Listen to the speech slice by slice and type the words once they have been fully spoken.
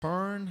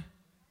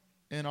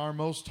in our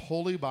most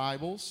holy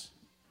Bibles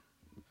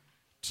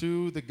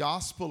to the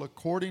Gospel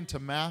according to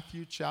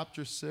Matthew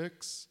chapter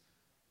 6.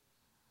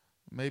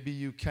 Maybe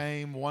you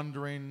came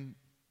wondering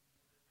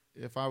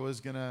if I was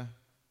going to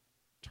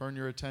turn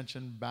your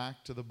attention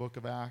back to the book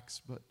of Acts,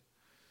 but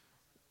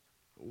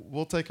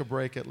we'll take a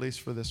break at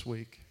least for this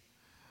week,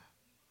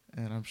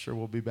 and I'm sure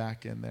we'll be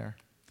back in there.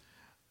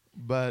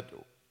 But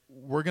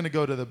we're going to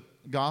go to the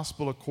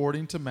Gospel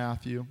according to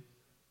Matthew,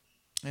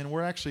 and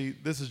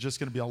this is just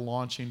going to be a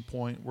launching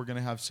point. We're going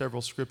to have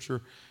several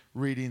scripture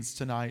readings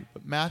tonight,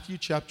 but Matthew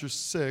chapter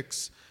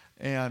 6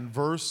 and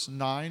verse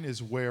 9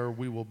 is where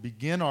we will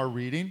begin our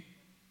reading.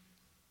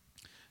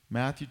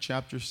 Matthew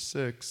chapter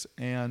 6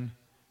 and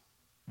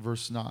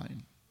verse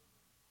 9.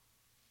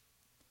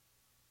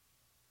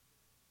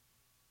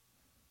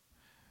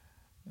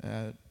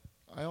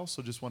 I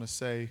also just want to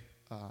say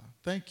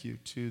thank you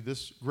to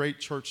this great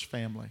church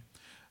family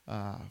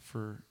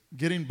for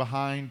getting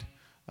behind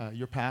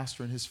your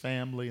pastor and his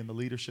family and the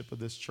leadership of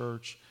this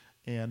church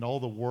and all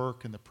the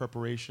work and the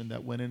preparation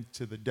that went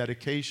into the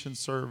dedication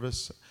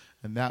service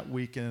and that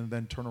weekend, and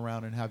then turn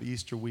around and have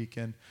Easter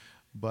weekend.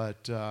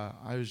 But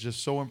I was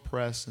just so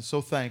impressed and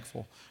so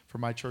thankful for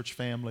my church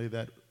family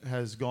that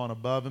has gone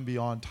above and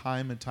beyond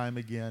time and time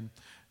again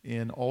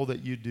in all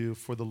that you do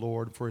for the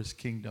Lord, for his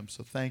kingdom.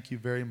 So thank you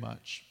very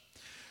much.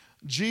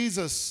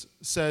 Jesus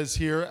says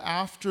here,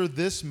 after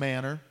this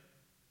manner,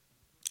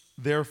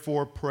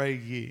 therefore pray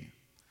ye.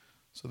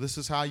 So this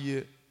is how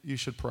you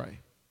should pray.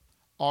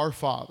 Our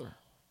Father,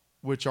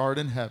 which art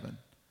in heaven,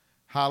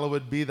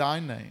 hallowed be thy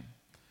name.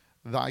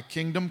 Thy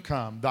kingdom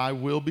come, thy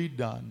will be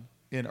done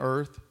in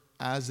earth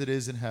as it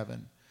is in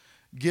heaven.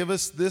 Give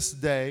us this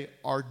day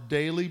our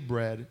daily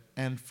bread,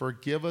 and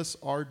forgive us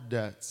our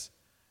debts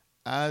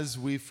as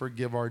we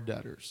forgive our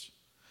debtors.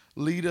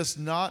 Lead us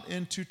not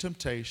into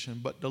temptation,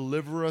 but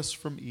deliver us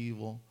from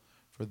evil.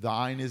 For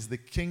thine is the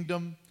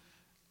kingdom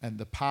and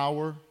the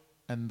power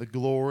and the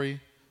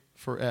glory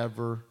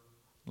forever.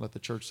 Let the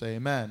church say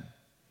amen.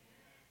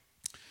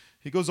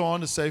 He goes on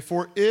to say,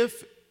 for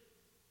if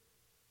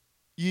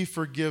ye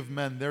forgive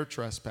men their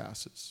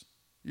trespasses,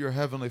 your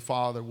heavenly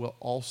Father will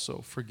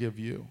also forgive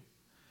you.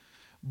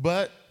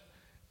 But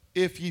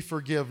if ye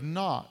forgive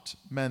not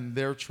men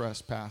their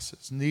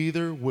trespasses,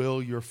 neither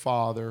will your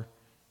Father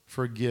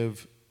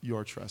forgive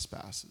your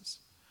trespasses.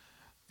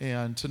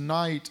 And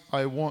tonight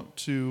I want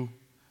to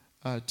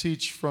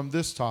teach from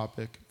this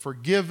topic,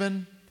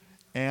 forgiven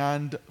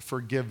and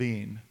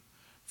forgiving.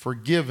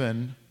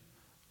 Forgiven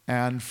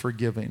and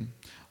forgiving.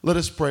 Let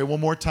us pray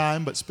one more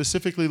time, but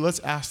specifically let's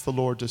ask the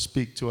Lord to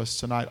speak to us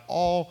tonight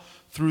all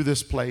through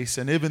this place,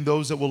 and even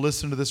those that will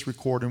listen to this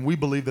recording. We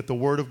believe that the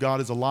Word of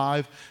God is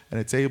alive and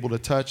it's able to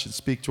touch and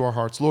speak to our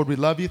hearts. Lord, we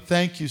love you.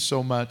 Thank you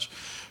so much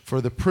for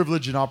the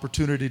privilege and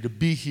opportunity to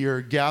be here,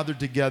 gathered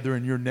together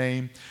in your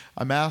name.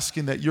 I'm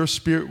asking that your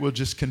Spirit will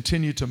just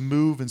continue to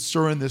move and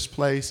stir in this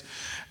place,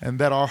 and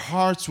that our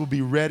hearts will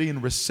be ready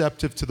and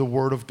receptive to the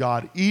Word of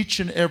God. Each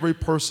and every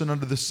person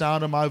under the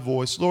sound of my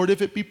voice, Lord,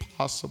 if it be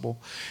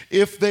possible,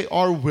 if they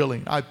are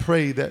willing, I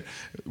pray that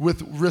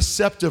with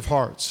receptive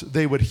hearts,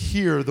 they would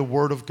hear the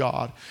Word of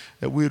God,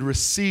 that we would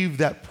receive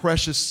that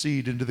precious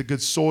seed into the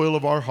good soil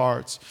of our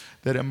hearts,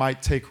 that it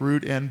might take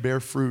root and bear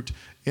fruit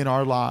in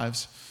our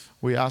lives.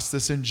 We ask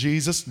this in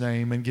Jesus'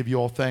 name and give you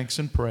all thanks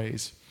and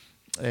praise.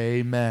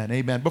 Amen.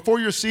 Amen. Before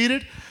you're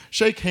seated,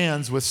 shake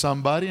hands with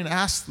somebody and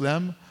ask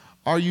them,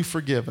 are you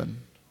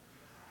forgiven?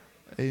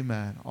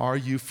 Amen. Are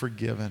you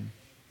forgiven?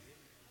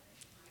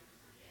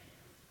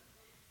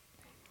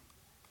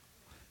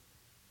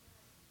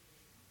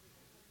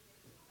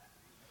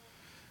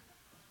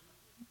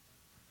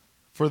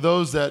 For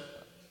those that,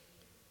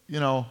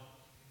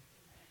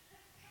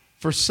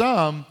 for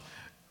some,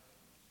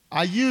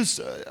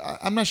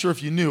 I'm not sure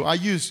if you knew, I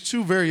used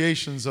two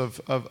variations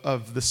of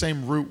the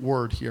same root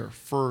word here,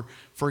 for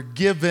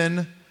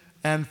forgiven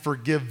and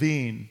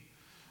forgiving.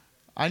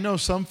 I know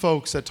some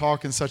folks that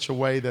talk in such a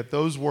way that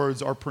those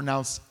words are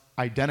pronounced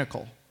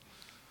identical.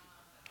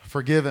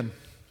 Forgiven.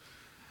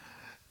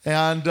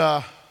 And,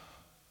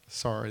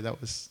 sorry,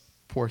 that was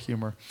poor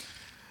humor.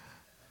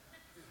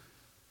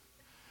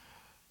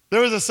 There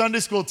was a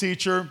Sunday school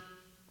teacher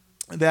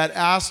that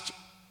asked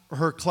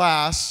her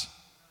class,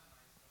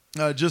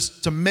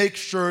 just to make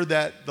sure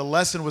that the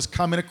lesson was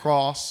coming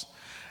across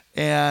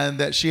and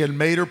that she had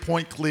made her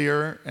point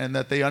clear and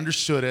that they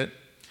understood it.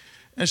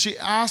 And she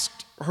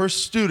asked her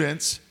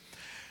students,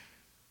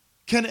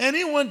 can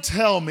anyone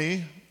tell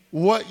me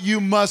what you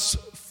must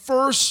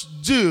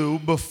first do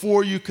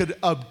before you could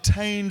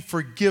obtain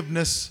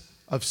forgiveness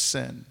of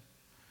sin?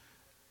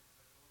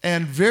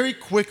 And very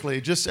quickly,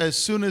 just as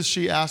soon as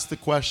she asked the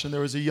question,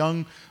 there was a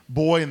young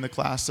boy in the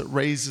class that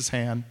raised his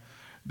hand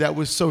that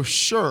was so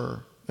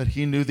sure that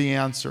he knew the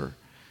answer.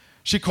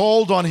 She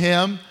called on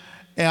him,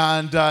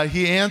 and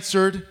he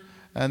answered,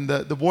 and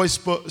the boy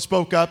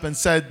spoke up and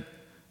said,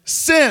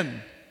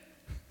 sin.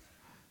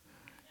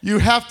 You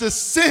have to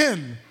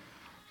sin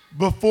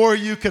before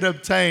you could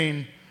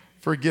obtain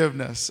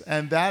forgiveness.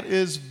 And that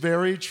is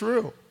very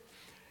true.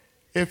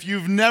 if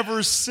you've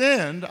never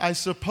sinned, I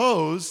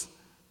suppose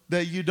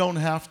that you don't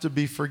have to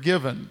be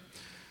forgiven.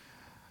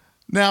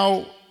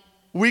 Now,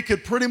 we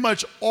could pretty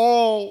much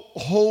all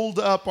hold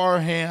up our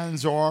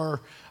hands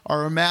or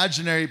our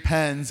imaginary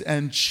pens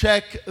and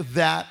check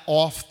that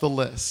off the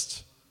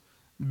list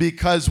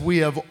because we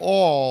have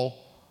all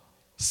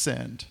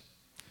sinned.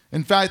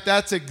 In fact,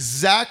 that's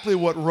exactly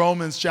what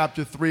Romans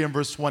chapter 3 and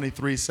verse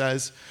 23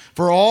 says.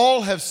 For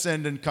all have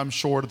sinned and come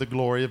short of the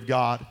glory of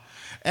God.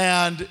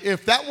 And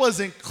if that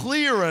wasn't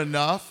clear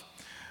enough,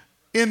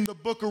 in the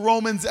book of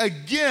Romans,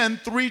 again,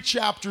 3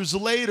 chapters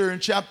later, in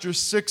chapter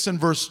 6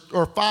 and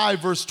 5,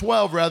 verse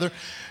 12 rather,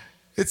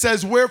 it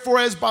says, wherefore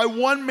as by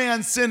one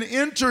man sin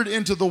entered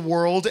into the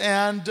world,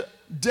 and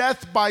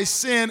death by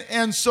sin,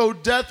 and so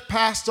death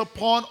passed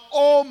upon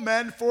all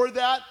men, for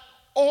that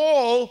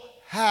all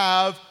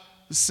have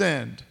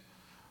sinned.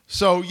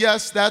 So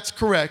yes, that's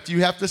correct.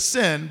 You have to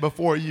sin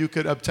before you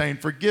could obtain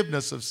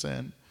forgiveness of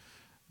sin.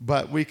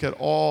 But we could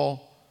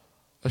all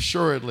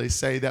assuredly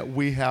say that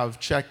we have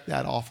checked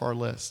that off our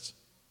list.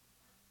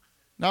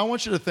 Now I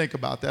want you to think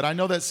about that. I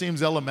know that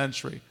seems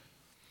elementary,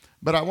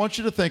 but I want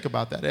you to think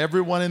about that.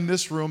 Everyone in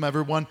this room,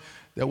 everyone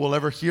that will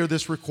ever hear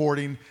this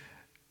recording,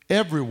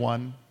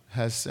 everyone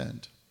has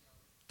sinned.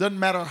 Doesn't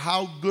matter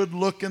how good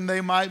looking they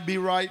might be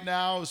right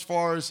now, as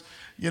far as,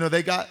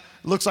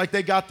 looks like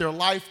they got their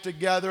life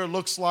together.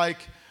 Looks like,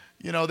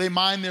 they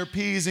mind their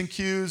P's and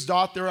Q's,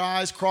 dot their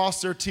I's,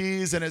 cross their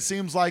T's, and it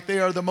seems like they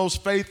are the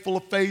most faithful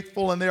of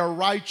faithful and they are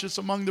righteous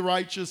among the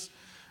righteous.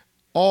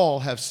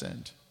 All have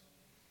sinned.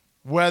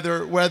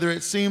 Whether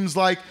it seems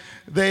like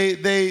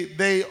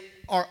they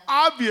are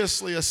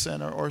obviously a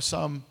sinner or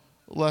some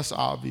less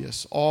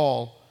obvious,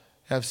 all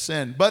have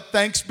sinned. But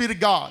thanks be to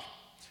God.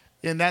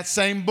 In that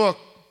same book,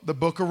 the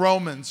book of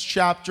Romans,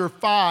 chapter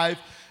 5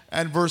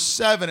 and verse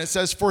 7, it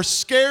says, for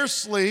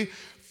scarcely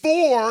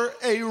for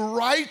a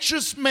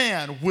righteous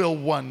man will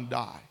one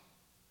die.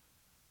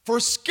 For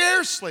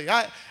scarcely.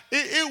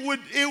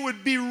 It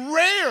would be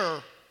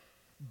rare,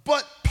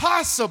 but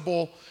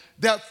possible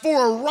that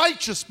for a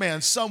righteous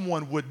man,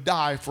 someone would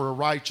die for a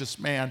righteous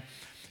man.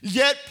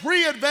 Yet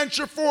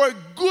peradventure for a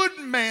good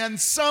man,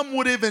 some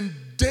would even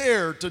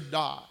dare to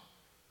die.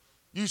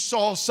 You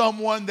saw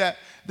someone that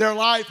their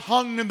life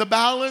hung in the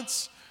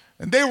balance,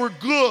 and they were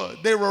good,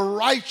 they were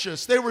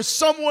righteous, they were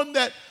someone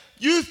that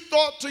you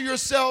thought to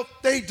yourself,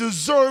 they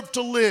deserve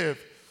to live.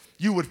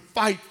 You would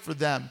fight for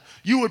them.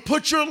 You would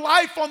put your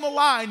life on the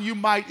line. You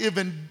might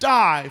even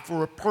die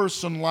for a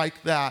person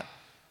like that.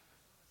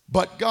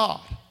 But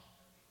God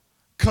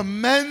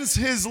commends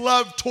his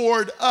love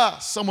toward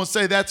us. Someone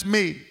say, that's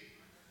me.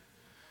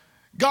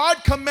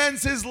 God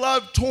commends his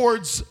love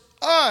towards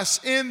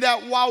us in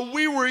that while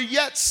we were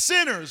yet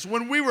sinners,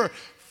 when we were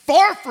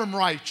far from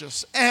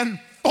righteous and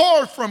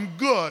far from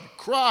good,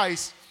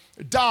 Christ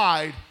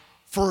died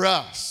for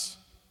us.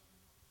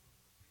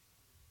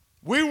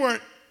 We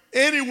weren't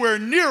anywhere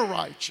near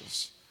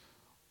righteous.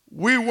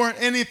 We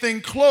weren't anything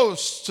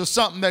close to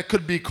something that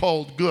could be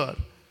called good.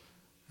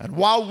 And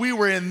while we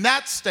were in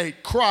that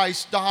state,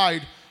 Christ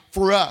died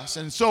for us.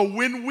 And so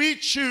when we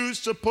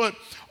choose to put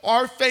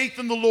our faith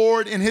in the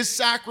Lord, in his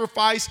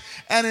sacrifice,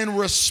 and in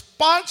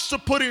response to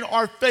putting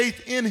our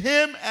faith in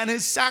him and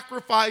his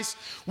sacrifice,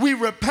 we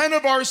repent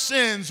of our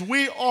sins.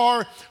 We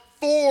are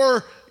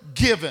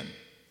forgiven.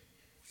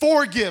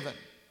 Forgiven.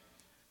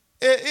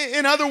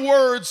 In other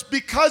words,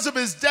 because of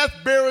his death,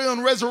 burial,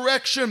 and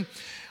resurrection,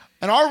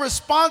 and our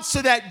response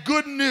to that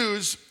good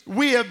news,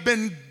 we have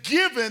been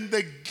given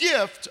the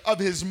gift of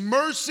his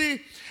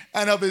mercy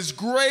and of his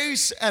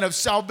grace and of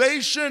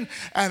salvation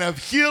and of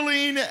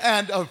healing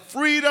and of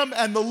freedom,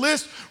 and the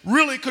list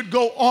really could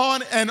go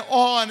on and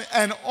on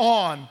and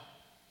on.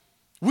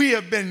 We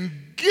have been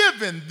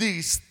given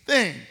these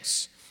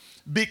things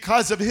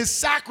because of his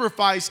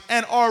sacrifice,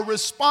 and our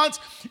response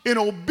in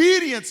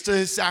obedience to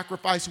his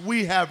sacrifice,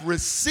 we have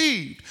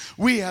received,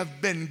 we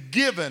have been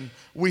given,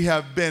 we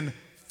have been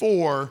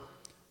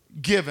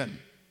forgiven.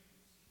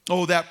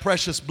 Oh, that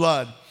precious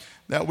blood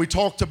that we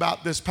talked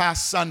about this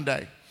past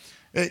Sunday.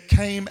 It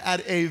came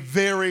at a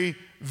very,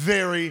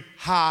 very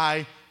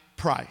high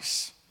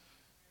price.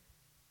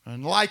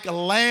 And like a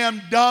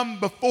lamb dumb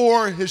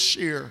before his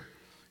shear,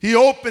 he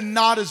opened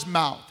not his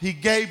mouth. He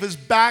gave his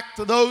back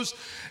to those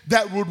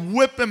that would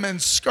whip him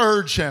and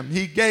scourge him.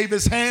 He gave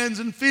his hands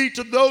and feet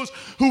to those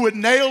who would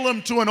nail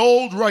him to an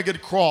old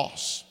rugged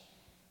cross.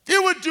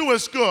 It would do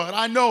us good.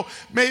 I know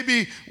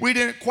maybe we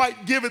didn't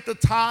quite give it the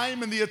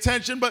time and the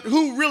attention, but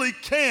who really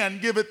can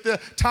give it the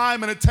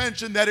time and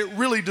attention that it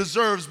really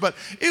deserves? But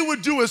it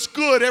would do us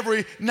good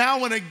every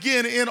now and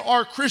again in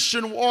our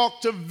Christian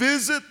walk to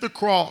visit the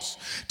cross,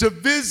 to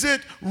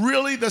visit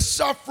really the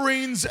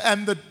sufferings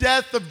and the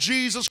death of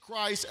Jesus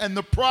Christ and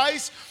the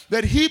price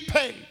that he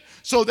paid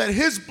so that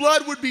his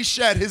blood would be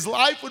shed, his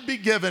life would be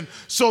given,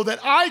 so that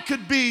I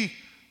could be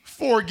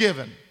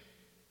forgiven.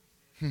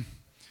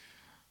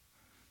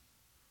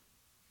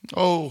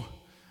 Oh,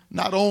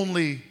 not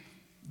only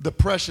the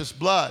precious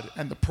blood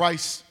and the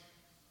price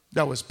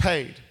that was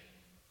paid,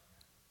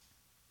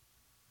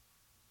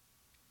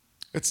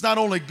 It's not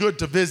only good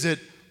to visit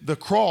the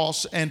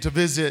cross and to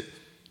visit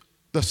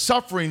the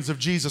sufferings of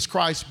Jesus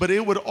Christ, but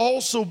it would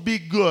also be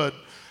good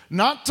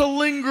not to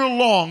linger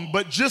long,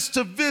 but just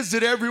to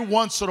visit every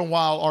once in a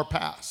while our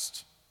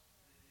past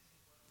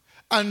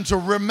and to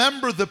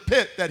remember the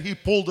pit that he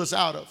pulled us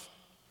out of,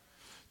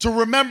 to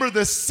remember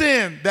the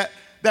sin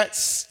that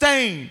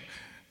stain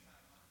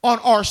on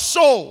our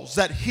souls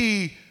that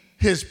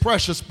his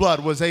precious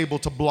blood was able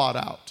to blot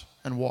out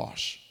and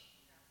wash.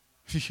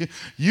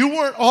 You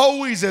weren't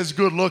always as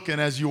good looking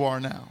as you are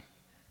now.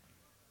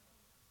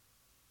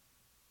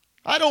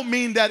 I don't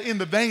mean that in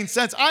the vain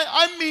sense.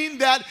 I mean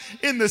that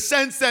in the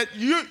sense that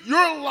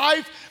your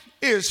life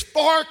is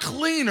far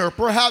cleaner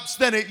perhaps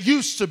than it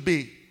used to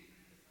be.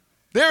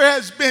 There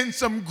has been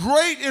some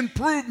great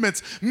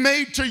improvements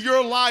made to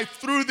your life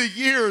through the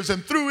years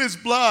and through his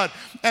blood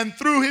and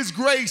through his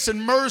grace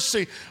and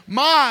mercy.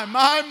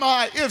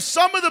 My. If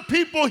some of the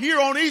people here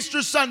on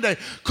Easter Sunday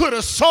could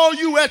have saw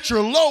you at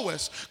your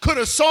lowest, could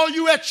have saw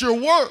you at your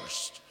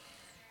worst,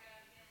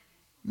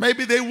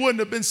 maybe they wouldn't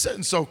have been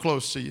sitting so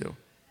close to you.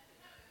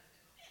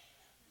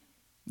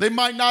 They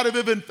might not have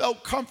even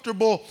felt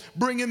comfortable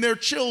bringing their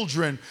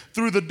children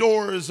through the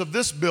doors of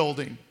this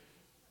building.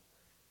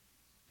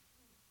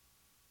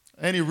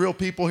 Any real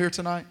people here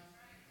tonight?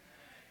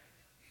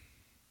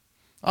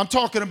 I'm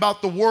talking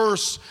about the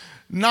worst,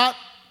 not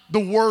the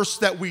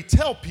worst that we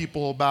tell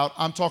people about.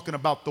 I'm talking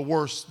about the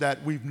worst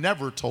that we've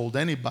never told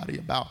anybody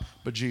about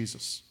but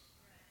Jesus.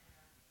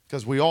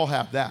 Because we all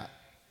have that.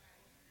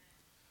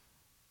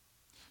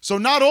 So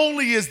not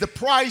only is the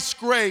price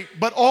great,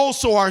 but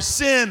also our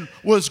sin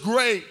was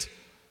great.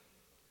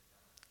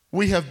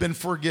 We have been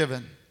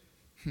forgiven.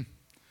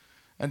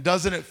 And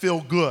doesn't it feel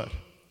good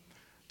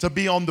to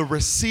be on the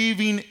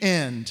receiving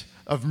end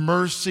of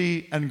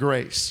mercy and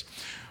grace?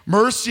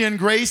 Mercy and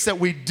grace that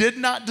we did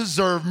not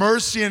deserve.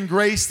 Mercy and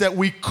grace that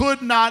we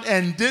could not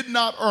and did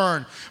not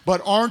earn.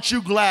 But aren't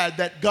you glad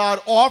that God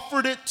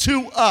offered it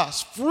to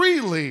us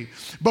freely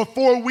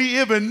before we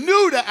even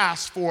knew to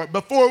ask for it,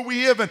 before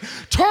we even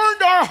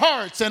turned our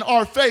hearts and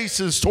our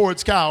faces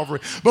towards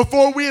Calvary,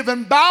 before we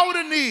even bowed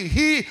a knee?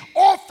 He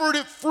offered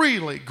it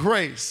freely,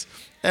 grace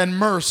and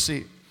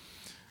mercy.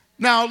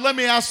 Now, let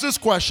me ask this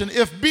question.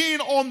 If being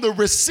on the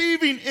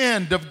receiving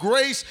end of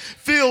grace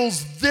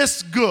feels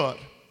this good,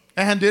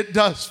 and it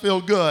does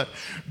feel good,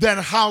 then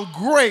how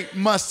great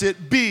must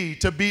it be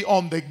to be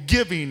on the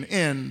giving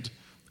end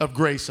of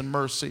grace and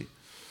mercy?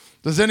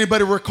 Does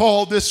anybody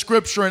recall this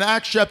scripture in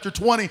Acts chapter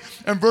 20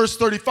 and verse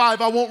 35?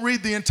 I won't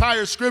read the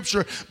entire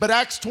scripture, but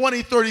Acts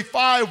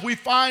 20:35, we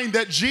find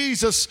that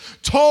Jesus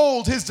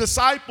told his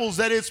disciples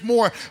that it's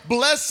more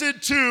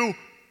blessed to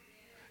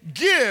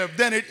give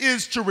than it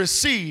is to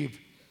receive.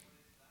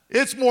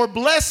 It's more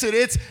blessed,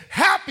 it's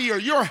happier.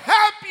 You're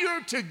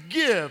happier to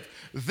give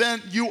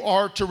than you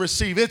are to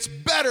receive. It's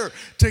better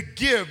to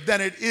give than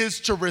it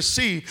is to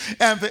receive.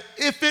 And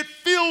if it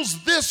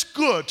feels this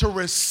good to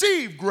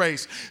receive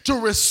grace, to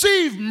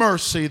receive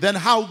mercy, then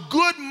how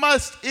good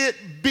must it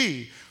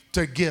be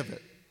to give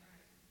it?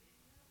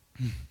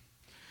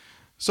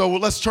 So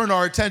let's turn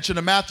our attention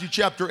to Matthew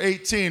chapter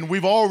 18.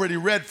 We've already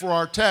read for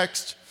our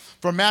text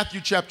from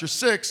Matthew chapter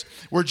 6,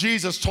 where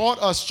Jesus taught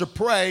us to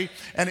pray.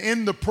 And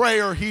in the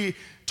prayer, he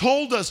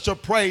told us to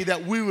pray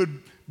that we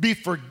would be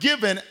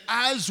forgiven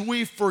as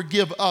we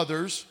forgive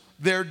others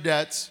their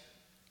debts.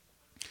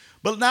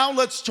 But now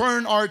let's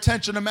turn our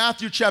attention to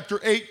Matthew chapter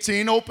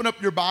 18. Open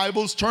up your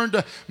Bibles. Turn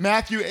to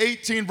Matthew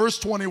 18, verse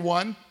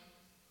 21.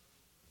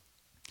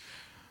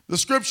 The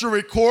scripture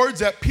records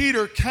that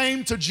Peter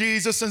came to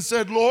Jesus and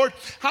said, "Lord,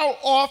 how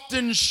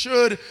often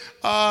should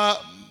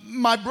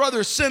my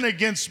brother sin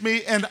against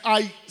me and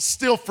I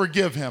still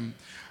forgive him?"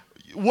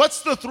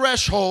 What's the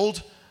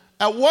threshold?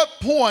 At what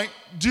point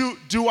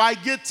do I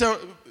get to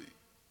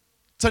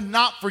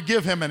not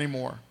forgive him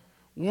anymore?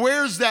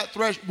 Where's that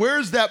threshold?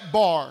 Where's that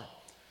bar?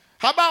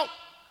 How about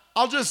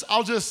I'll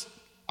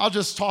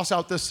just toss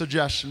out this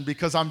suggestion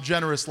because I'm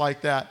generous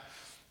like that.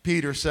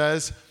 Peter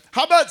says,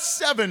 how about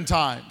 7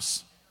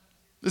 times?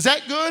 Is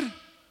that good?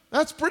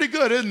 That's pretty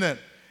good, isn't it?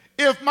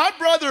 If my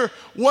brother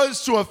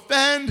was to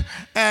offend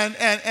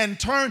and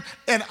turn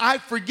and I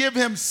forgive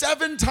him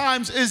 7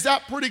 times, is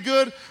that pretty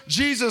good?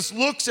 Jesus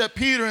looks at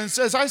Peter and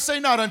says, I say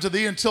not unto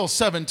thee until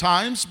 7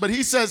 times, but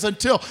he says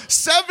until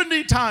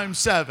 70 times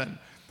 7,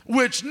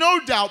 which no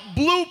doubt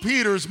blew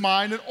Peter's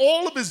mind and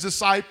all of his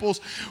disciples.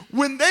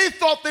 When they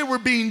thought they were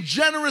being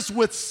generous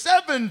with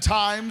 7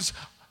 times,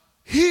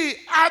 he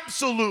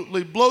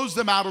absolutely blows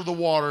them out of the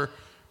water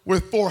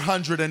with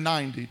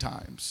 490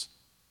 times.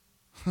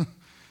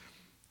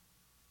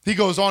 He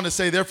goes on to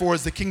say, therefore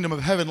is the kingdom of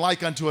heaven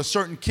like unto a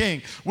certain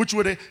king, which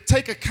would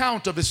take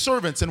account of his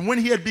servants. And when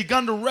he had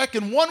begun to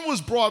reckon, one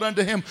was brought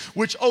unto him,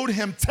 which owed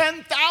him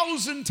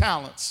 10,000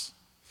 talents.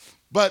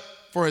 But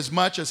for as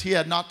much as he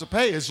had not to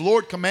pay, his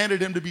Lord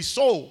commanded him to be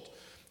sold,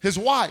 his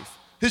wife,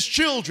 his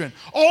children,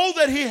 all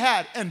that he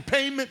had, and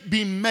payment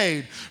be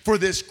made for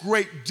this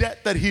great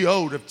debt that he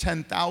owed of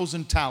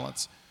 10,000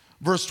 talents.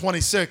 Verse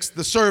 26,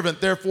 the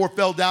servant therefore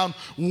fell down,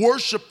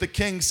 worshiped the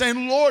king,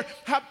 saying, Lord,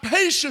 have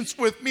patience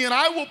with me, and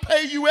I will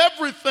pay you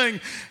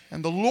everything.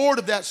 And the Lord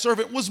of that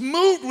servant was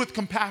moved with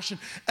compassion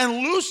and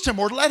loosed him,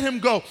 or let him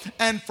go,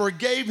 and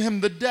forgave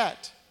him the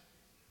debt.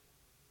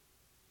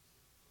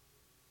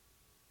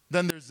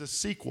 Then there's the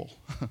sequel.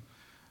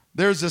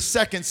 There's a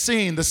second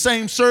scene. The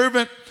same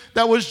servant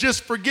that was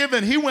just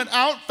forgiven, he went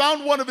out,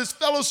 found one of his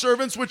fellow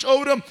servants, which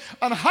owed him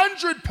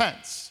 100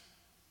 pence.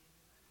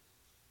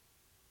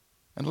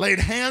 And laid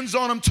hands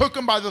on him, took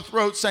him by the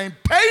throat, saying,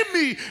 pay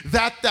me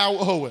that thou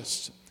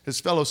owest. His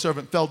fellow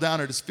servant fell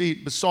down at his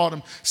feet, besought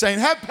him, saying,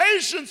 have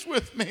patience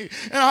with me,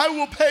 and I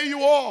will pay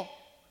you all.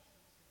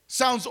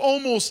 Sounds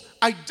almost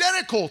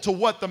identical to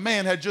what the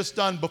man had just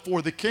done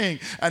before the king.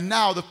 And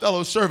now the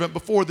fellow servant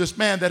before this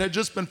man that had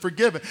just been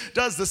forgiven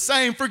does the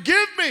same.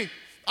 Forgive me,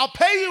 I'll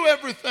pay you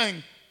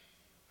everything.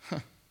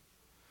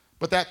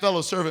 But that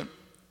fellow servant,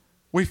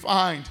 we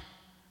find,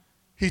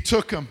 he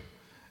took him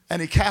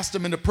and he cast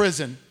him into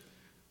prison,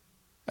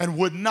 and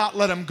would not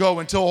let him go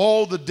until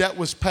all the debt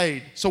was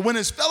paid. So when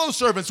his fellow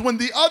servants, when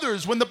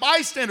the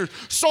bystanders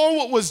saw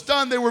what was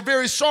done, they were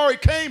very sorry,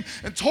 came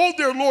and told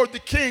their lord the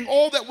king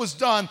all that was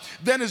done.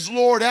 Then his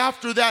lord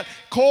after that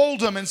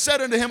called him and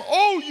said unto him,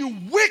 oh, you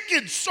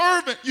wicked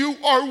servant, you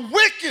are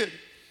wicked.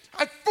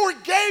 I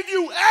forgave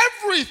you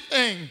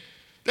everything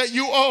that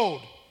you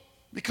owed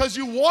because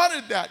you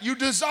wanted that. You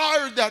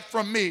desired that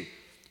from me.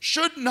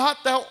 Should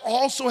not thou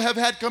also have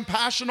had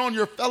compassion on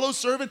your fellow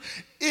servant,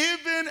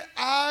 even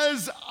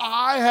as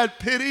I had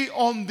pity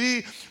on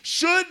thee?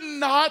 Should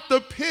not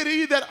the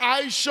pity that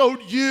I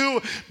showed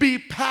you be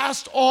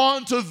passed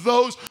on to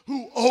those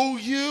who owe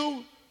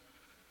you?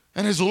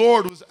 And his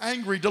Lord was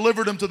angry,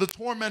 delivered him to the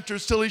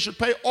tormentors till he should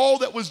pay all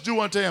that was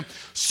due unto him.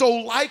 So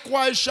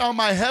likewise shall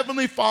my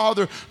heavenly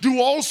Father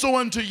do also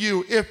unto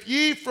you, if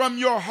ye from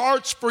your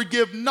hearts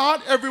forgive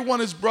not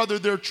everyone his brother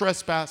their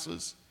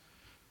trespasses.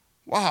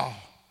 Wow.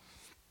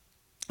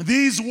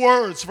 These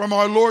words from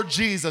our Lord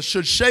Jesus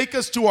should shake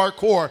us to our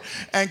core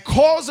and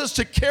cause us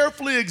to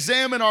carefully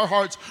examine our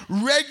hearts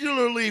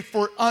regularly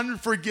for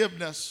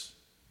unforgiveness.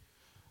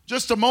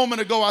 Just a moment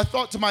ago, I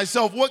thought to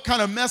myself, what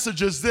kind of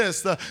message is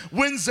this? The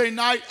Wednesday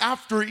night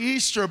after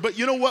Easter. But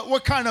you know what?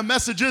 What kind of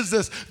message is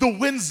this? The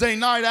Wednesday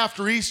night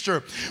after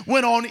Easter.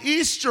 When on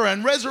Easter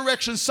and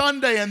Resurrection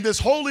Sunday and this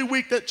Holy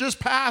Week that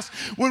just passed,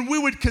 when we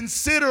would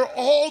consider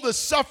all the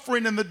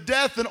suffering and the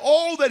death and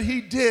all that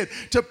he did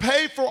to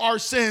pay for our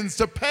sins,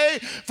 to pay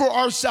for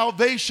our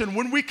salvation,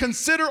 when we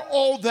consider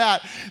all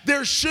that,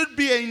 there should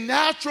be a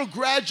natural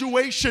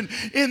graduation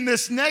in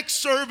this next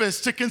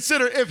service to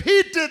consider, if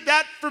he did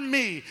that for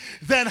me,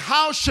 then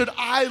how should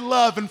I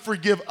love and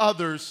forgive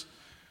others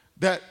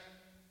that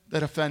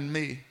offend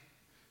me?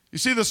 You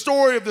see, the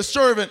story of the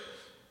servant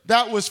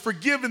that was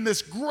forgiven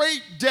this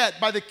great debt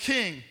by the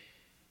king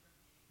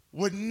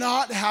would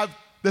not have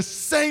the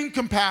same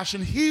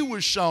compassion he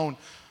was shown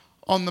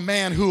on the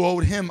man who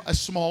owed him a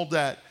small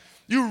debt.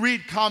 You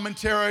read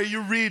commentary,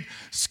 you read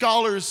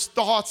scholars'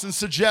 thoughts and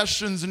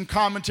suggestions and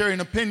commentary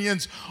and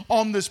opinions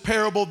on this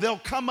parable. They'll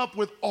come up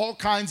with all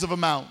kinds of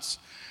amounts.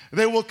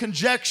 They will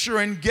conjecture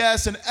and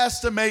guess and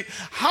estimate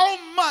how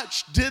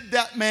much did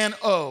that man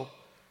owe.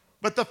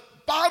 But the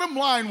bottom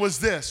line was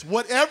this: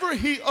 whatever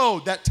he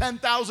owed, that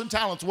 10,000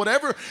 talents,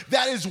 whatever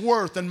that is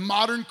worth in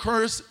modern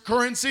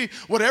currency,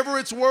 whatever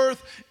it's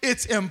worth,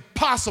 it's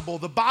impossible.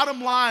 The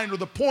bottom line or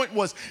the point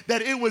was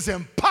that it was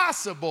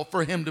impossible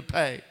for him to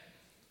pay.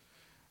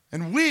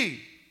 And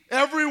we,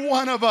 every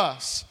one of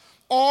us,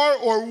 are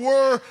or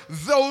were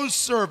those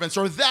servants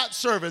or that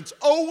servants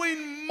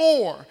owing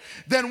more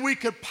than we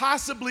could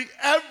possibly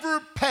ever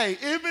pay,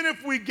 even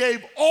if we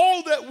gave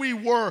all that we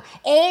were,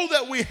 all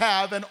that we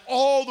have, and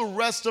all the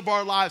rest of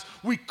our lives.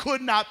 We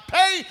could not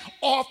pay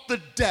off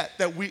the debt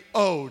that we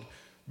owed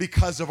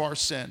because of our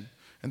sin.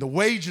 And the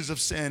wages of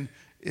sin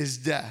is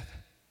death.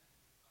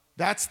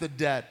 That's the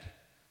debt.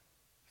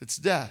 It's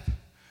death.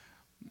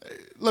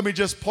 Let me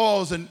just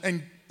pause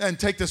and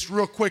take this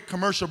real quick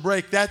commercial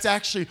break. That's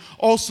actually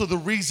also the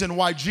reason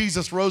why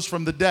Jesus rose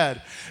from the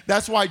dead.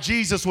 That's why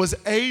Jesus was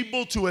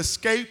able to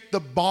escape the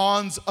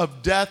bonds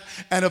of death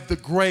and of the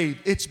grave.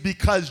 It's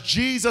because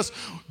Jesus,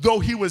 though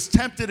he was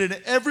tempted in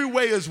every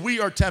way as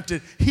we are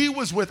tempted, he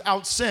was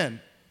without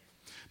sin.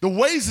 The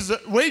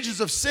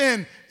wages of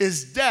sin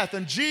is death.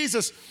 And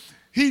Jesus,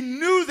 he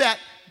knew that,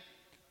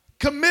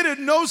 committed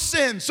no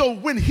sin. So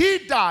when he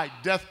died,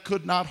 death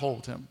could not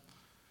hold him.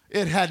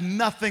 It had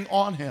nothing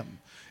on him.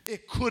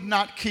 It could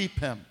not keep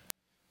him.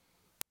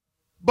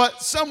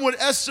 But some would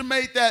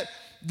estimate that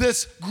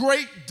this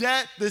great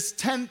debt, this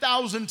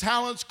 10,000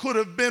 talents, could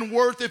have been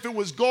worth, if it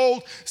was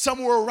gold,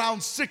 somewhere around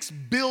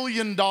 $6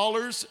 billion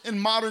in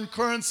modern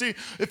currency.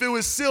 If it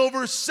was silver,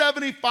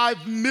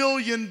 $75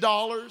 million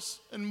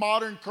in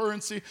modern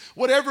currency.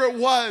 Whatever it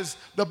was,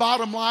 the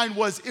bottom line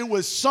was it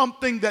was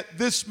something that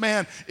this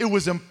man, it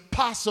was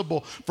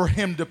impossible for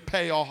him to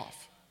pay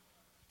off.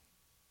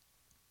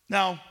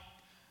 Now,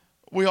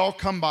 we all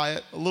come by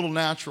it a little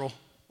natural.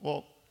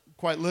 Well,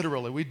 quite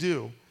literally, we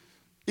do.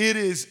 It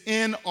is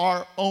in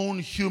our own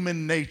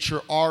human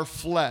nature, our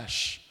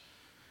flesh,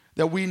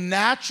 that we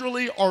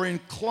naturally are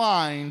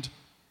inclined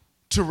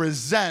to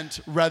resent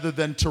rather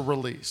than to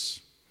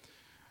release.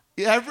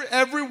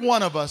 Every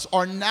one of us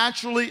are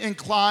naturally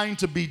inclined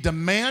to be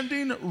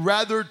demanding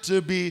rather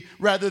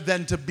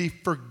than to be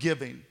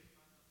forgiving.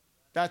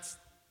 That's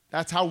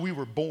how we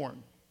were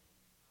born.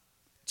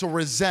 To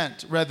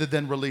resent rather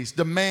than release,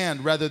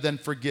 demand rather than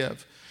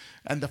forgive.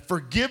 And the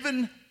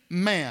forgiven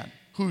man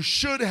who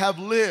should have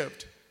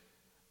lived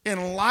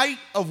in light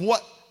of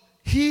what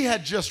he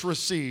had just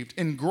received,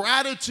 in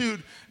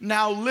gratitude,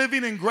 now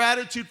living in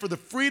gratitude for the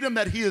freedom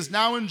that he is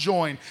now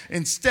enjoying.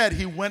 Instead,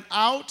 he went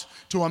out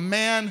to a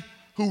man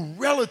who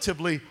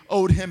relatively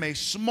owed him a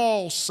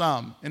small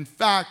sum. In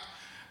fact,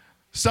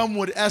 some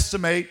would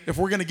estimate, if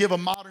we're going to give a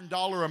modern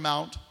dollar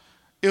amount,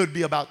 it would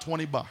be about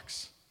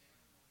 $20.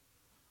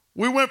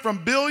 We went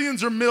from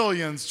billions or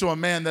millions to a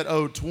man that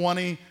owed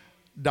 $20.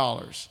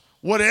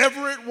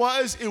 Whatever it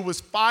was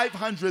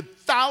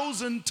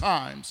 500,000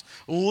 times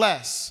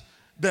less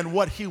than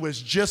what he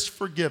was just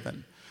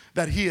forgiven,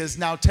 that he is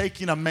now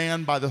taking a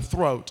man by the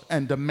throat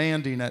and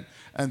demanding it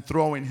and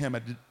throwing him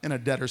in a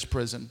debtor's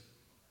prison.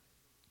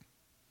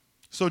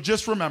 So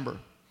just remember,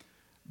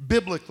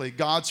 biblically,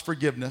 God's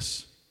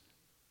forgiveness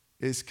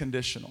is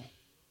conditional.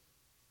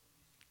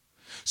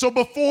 So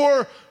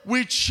before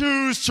we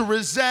choose to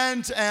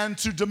resent and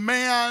to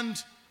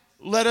demand,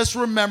 let us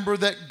remember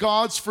that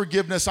God's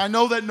forgiveness, I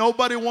know that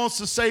nobody wants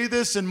to say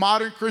this in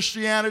modern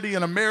Christianity,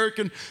 in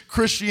American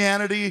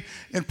Christianity,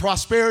 in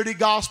prosperity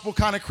gospel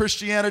kind of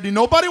Christianity.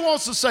 Nobody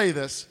wants to say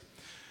this.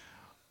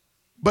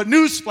 But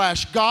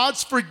newsflash,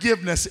 God's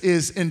forgiveness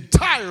is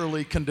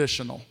entirely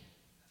conditional.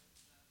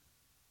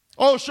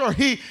 Oh, sure,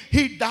 he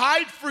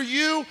died for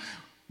you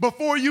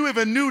before you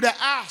even knew to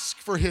ask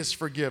for his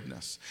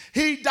forgiveness.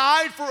 He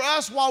died for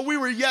us while we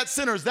were yet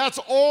sinners. That's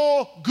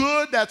all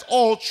good. That's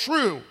all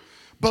true.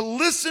 But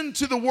listen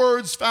to the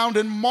words found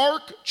in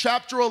Mark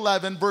chapter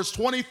 11, verse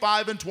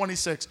 25 and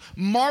 26.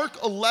 Mark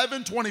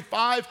 11,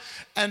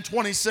 25 and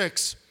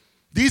 26.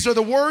 These are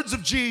the words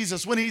of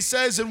Jesus when he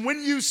says, and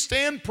when you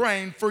stand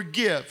praying,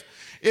 forgive.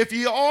 If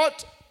you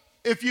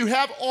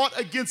have aught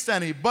against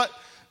any, but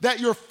that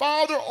your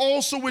Father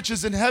also which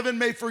is in heaven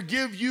may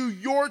forgive you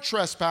your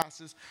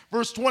trespasses.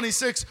 Verse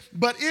 26,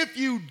 but if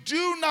you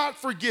do not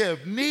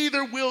forgive,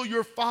 neither will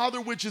your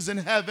Father which is in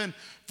heaven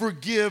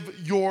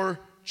forgive your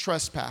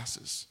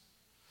trespasses.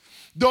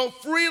 Though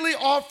freely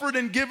offered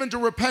and given to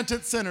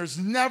repentant sinners,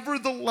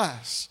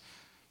 nevertheless,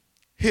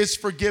 his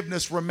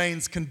forgiveness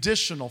remains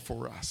conditional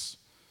for us,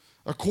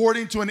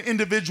 according to an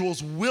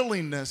individual's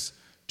willingness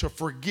to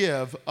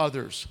forgive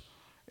others.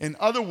 In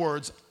other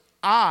words,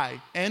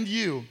 I and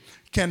you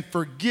can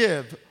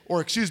forfeit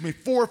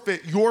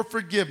your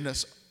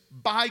forgiveness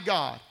by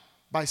God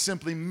by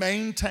simply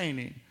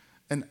maintaining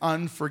an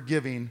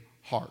unforgiving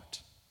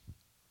heart.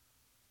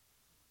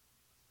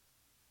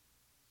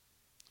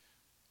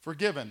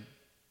 Forgiven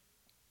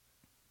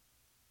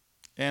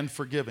and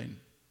forgiving.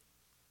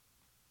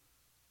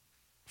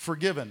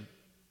 Forgiven.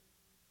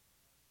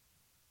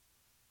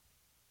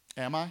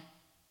 Am I?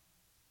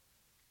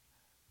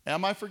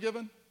 Am I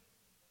forgiven?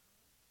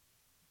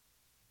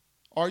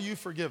 Are you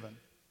forgiven?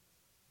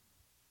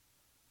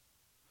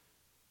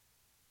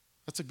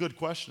 That's a good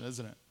question,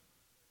 isn't it?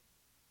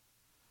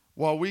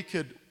 While we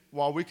could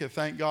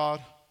thank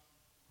God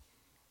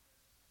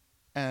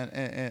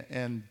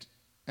and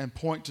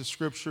point to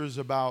scriptures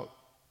about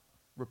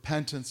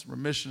repentance,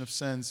 remission of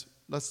sins,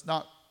 let's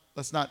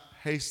not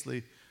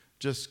hastily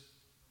just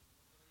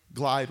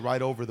glide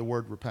right over the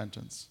word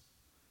repentance.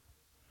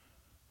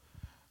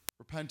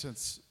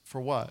 Repentance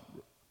for what?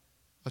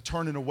 A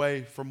turning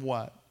away from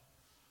what?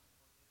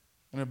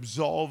 An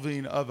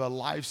absolving of a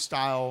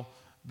lifestyle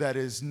that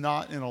is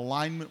not in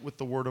alignment with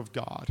the Word of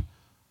God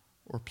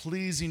or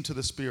pleasing to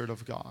the Spirit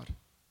of God.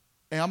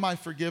 Am I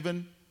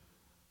forgiven?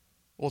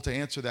 Well, to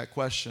answer that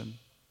question,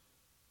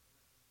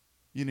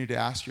 you need to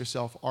ask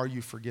yourself, are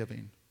you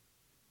forgiving?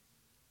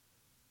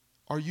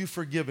 Are you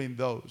forgiving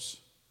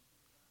those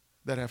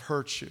that have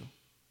hurt you,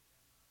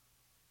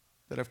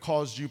 that have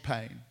caused you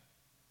pain,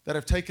 that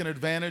have taken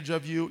advantage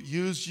of you,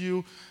 used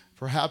you,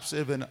 perhaps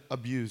even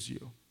abused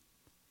you?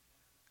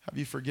 Have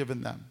you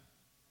forgiven them?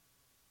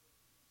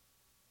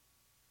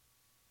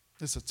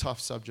 It's a tough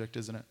subject,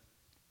 isn't it?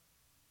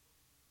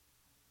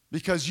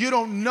 Because you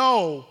don't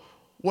know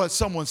what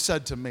someone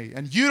said to me,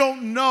 and you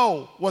don't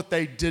know what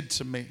they did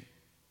to me,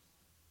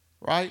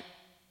 right?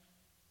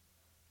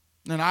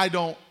 And I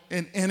don't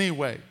in any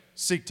way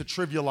seek to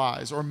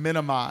trivialize or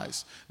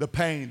minimize the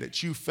pain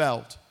that you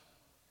felt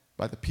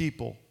by the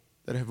people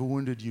that have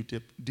wounded you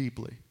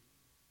deeply.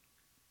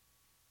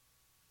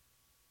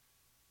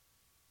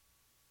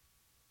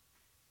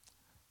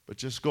 But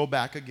just go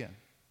back again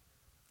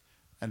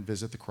and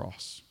visit the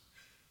cross.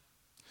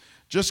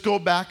 Just go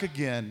back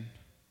again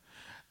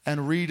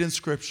and read in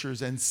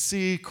scriptures and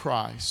see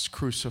Christ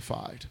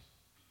crucified.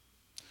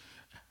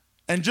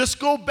 And just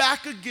go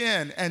back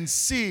again and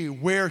see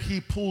where he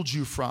pulled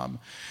you from.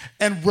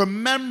 And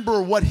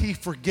remember what he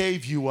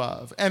forgave you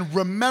of. And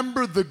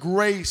remember the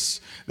grace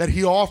that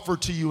he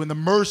offered to you and the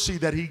mercy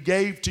that he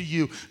gave to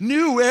you,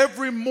 new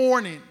every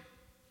morning.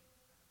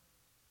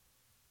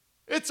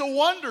 It's a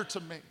wonder to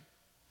me.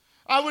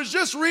 I was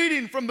just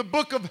reading from the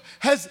book of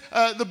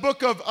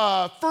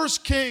 1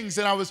 Kings,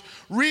 and I was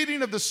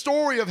reading of the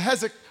story of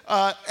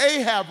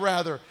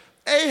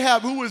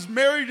Ahab, who was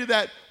married to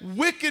that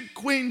wicked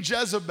Queen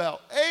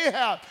Jezebel.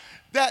 Ahab,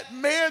 that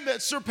man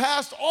that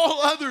surpassed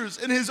all others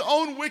in his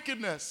own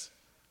wickedness.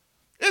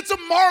 It's a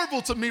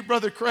marvel to me,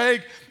 Brother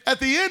Craig.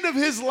 At the end of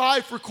his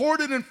life,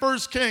 recorded in 1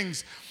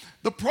 Kings,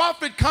 the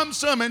prophet comes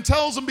to him and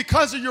tells him,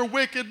 because of your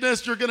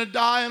wickedness, you're going to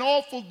die an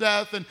awful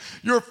death, and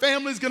your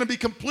family's going to be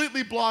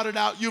completely blotted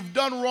out. You've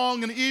done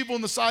wrong and evil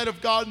in the sight of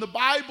God. And the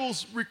Bible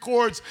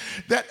records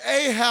that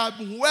Ahab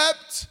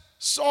wept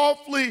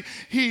softly,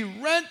 he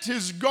rent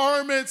his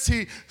garments,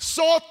 he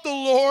sought the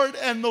Lord,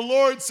 and the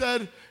Lord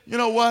said, you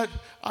know what?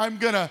 I'm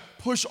going to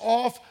push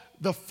off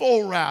the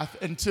full wrath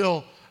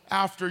until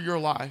after your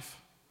life.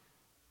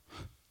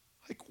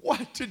 Like,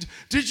 what?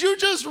 Did you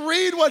just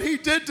read what he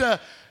did to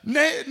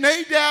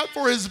Nadab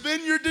for his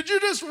vineyard? Did you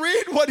just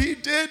read what he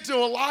did to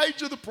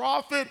Elijah the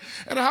prophet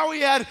and how he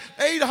had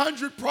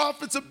 800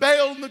 prophets of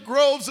Baal in the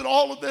groves and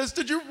all of this?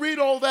 Did you read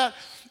all that?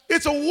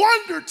 It's a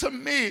wonder to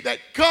me that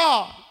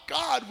God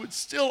would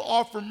still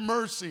offer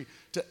mercy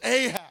to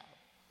Ahab.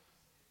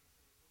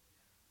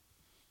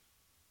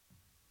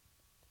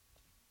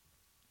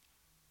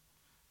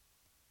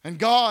 And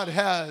God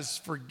has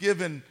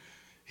forgiven.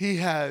 He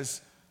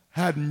has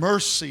had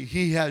mercy.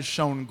 He has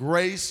shown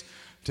grace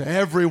to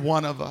every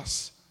one of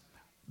us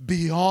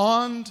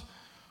beyond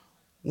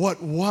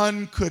what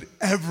one could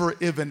ever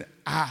even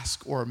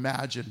ask or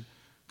imagine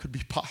could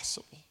be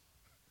possible.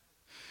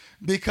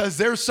 Because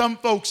there's some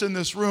folks in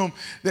this room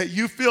that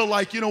you feel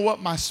like, you know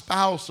what, my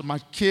spouse and my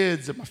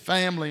kids and my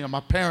family and my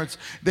parents,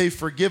 they've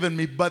forgiven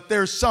me. But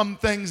there's some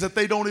things that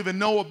they don't even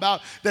know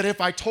about, that if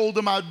I told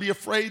them, I'd be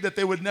afraid that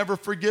they would never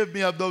forgive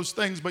me of those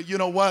things. But you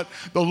know what?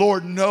 The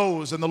Lord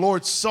knows, and the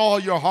Lord saw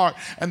your heart,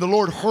 and the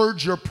Lord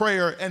heard your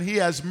prayer, and he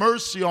has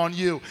mercy on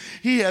you.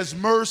 He has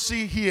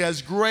mercy, he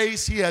has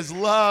grace, he has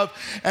love.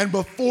 And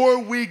before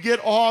we get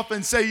off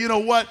and say, you know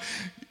what?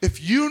 If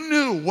you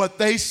knew what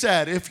they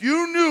said, if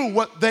you knew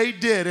what they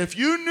did, if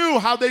you knew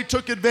how they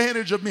took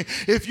advantage of me,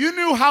 if you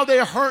knew how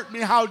they hurt me,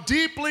 how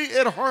deeply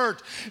it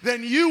hurt,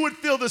 then you would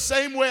feel the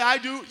same way I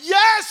do.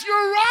 Yes, you're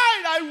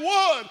right,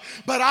 I would.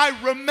 But I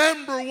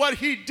remember what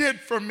he did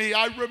for me.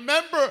 I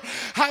remember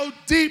how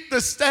deep the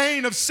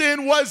stain of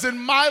sin was in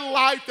my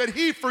life that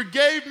he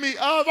forgave me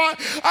of.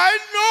 I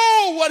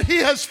know what he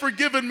has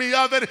forgiven me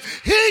of, and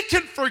if he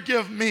can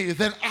forgive me,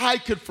 then I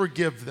could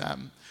forgive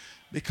them.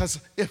 Because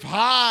if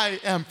I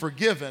am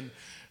forgiven,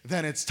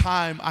 then it's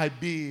time I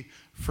be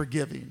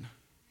forgiving.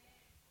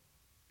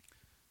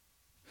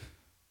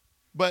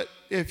 But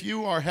if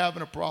you are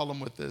having a problem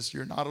with this,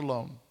 you're not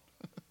alone.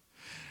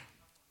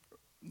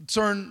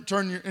 Turn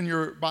in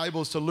your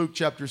Bibles to Luke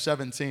chapter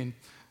 17.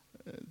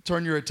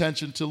 Turn your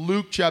attention to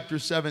Luke chapter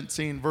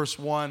 17, verse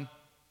 1.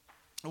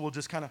 And we'll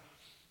just kind of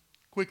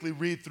quickly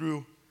read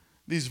through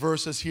these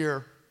verses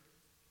here.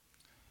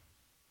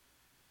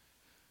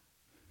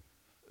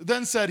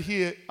 Then said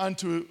he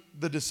unto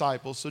the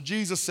disciples. So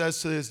Jesus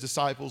says to his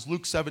disciples,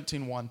 Luke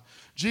 17:1.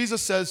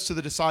 Jesus says to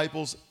the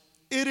disciples,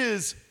 it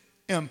is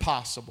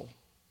impossible,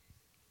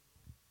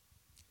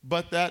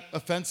 but that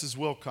offenses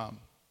will come.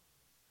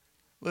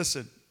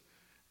 Listen,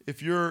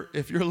 if you're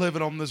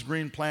living on this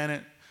green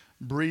planet,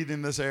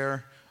 breathing this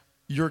air,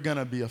 you're going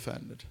to be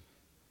offended.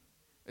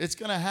 It's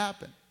going to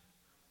happen.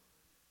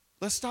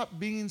 Let's stop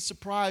being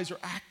surprised or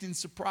acting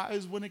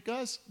surprised when it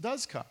does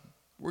come.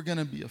 We're going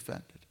to be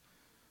offended.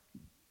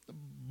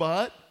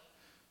 But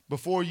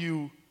before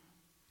you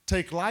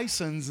take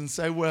license and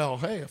say, well,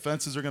 hey,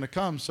 offenses are going to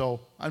come, so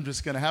I'm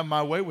just going to have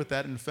my way with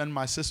that and offend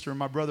my sister and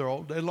my brother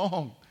all day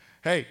long.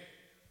 Hey,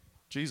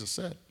 Jesus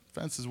said,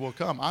 offenses will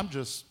come. I'm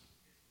just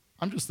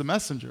the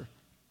messenger.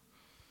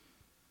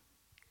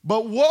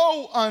 But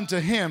woe unto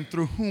him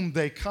through whom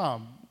they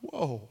come.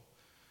 Whoa,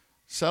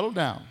 settle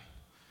down.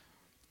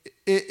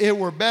 It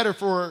were better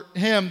for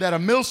him that a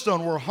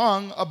millstone were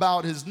hung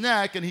about his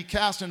neck and he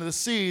cast into the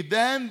sea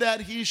than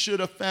that he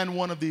should offend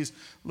one of these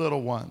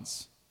little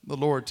ones. The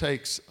Lord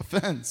takes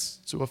offense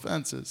to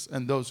offenses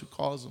and those who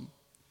cause them.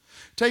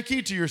 Take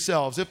heed to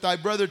yourselves. If thy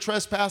brother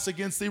trespass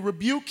against thee,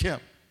 rebuke him.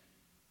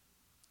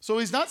 So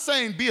he's not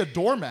saying be a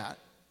doormat,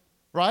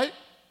 right?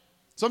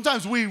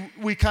 Sometimes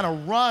we kind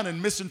of run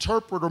and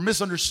misinterpret or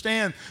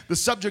misunderstand the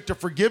subject of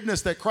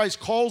forgiveness that Christ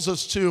calls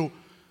us to.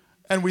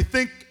 And we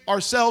think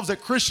ourselves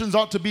that Christians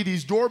ought to be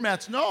these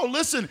doormats. No,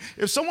 listen,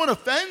 if someone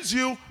offends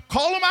you,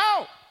 call him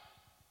out.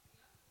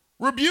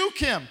 Rebuke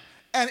him.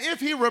 And if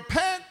he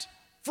repent,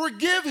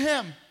 forgive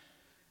him.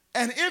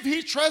 And if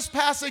he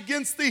trespass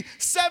against thee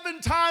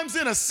 7 times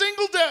in a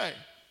single day,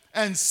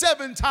 and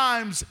 7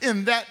 times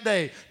in that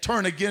day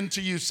turn again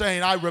to you,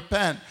 saying, I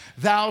repent,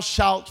 thou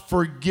shalt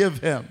forgive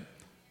him.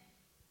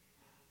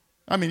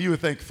 I mean, you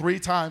would think 3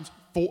 times,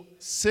 4,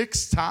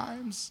 6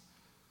 times.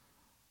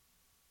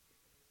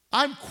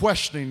 I'm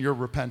questioning your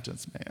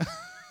repentance, man.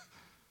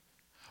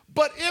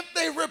 But if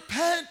they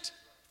repent,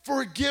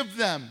 forgive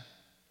them.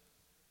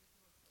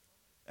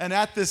 And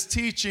at this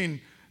teaching,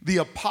 the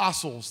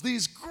apostles,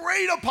 these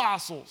great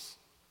apostles,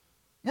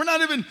 we're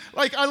not even,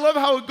 like, I love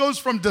how it goes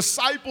from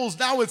disciples,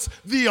 now it's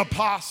the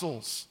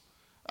apostles.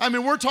 I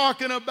mean, we're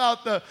talking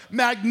about the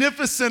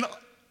magnificent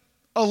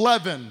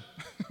 11.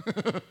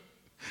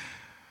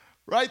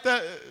 Right?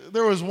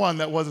 There was one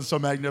that wasn't so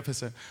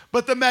magnificent.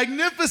 But the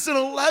magnificent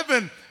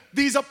 11,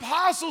 these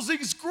apostles,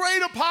 these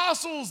great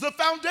apostles, the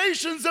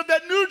foundations of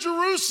that new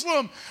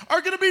Jerusalem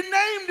are going to be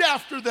named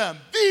after them.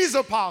 These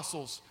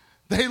apostles.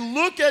 They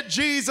look at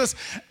Jesus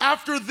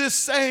after this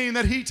saying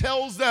that he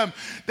tells them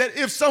that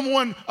if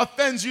someone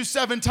offends you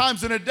 7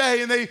 times in a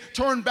day and they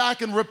turn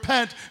back and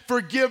repent,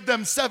 forgive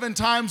them 7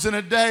 times in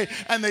a day.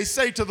 And they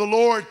say to the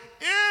Lord,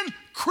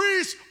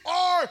 increase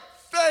our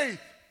faith.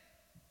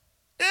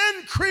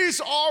 Increase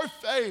our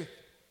faith.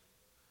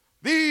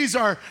 These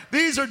are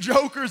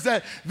jokers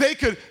that they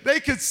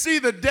could see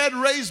the dead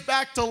raised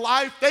back to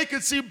life. They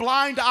could see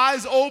blind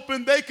eyes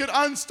open. They could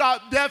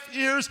unstop deaf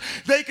ears.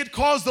 They could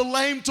cause the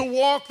lame to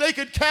walk. They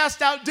could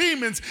cast out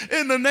demons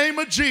in the name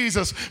of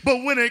Jesus.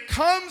 But when it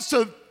comes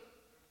to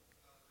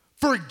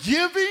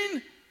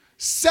forgiving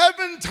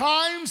 7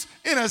 times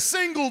in a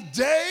single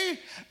day,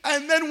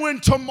 and then when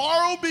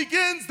tomorrow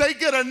begins, they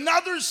get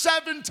another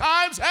 7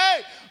 times.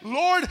 Hey,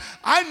 Lord,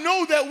 I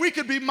know that we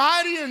could be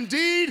mighty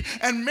indeed,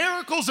 and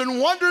miracles and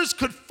wonders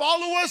could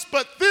follow us,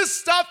 but this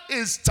stuff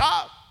is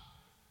tough.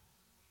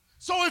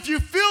 So if you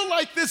feel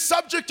like this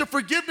subject of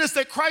forgiveness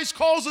that Christ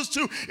calls us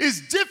to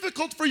is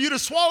difficult for you to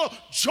swallow,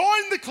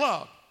 join the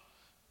club.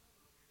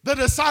 The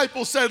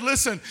disciples said,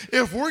 listen,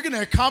 if we're going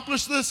to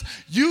accomplish this,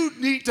 you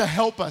need to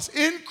help us.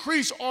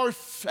 Increase our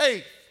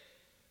faith.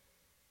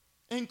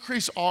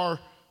 Increase our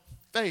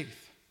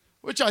faith,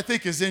 which I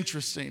think is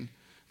interesting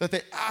that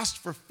they asked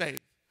for faith.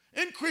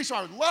 Increase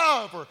our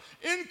love or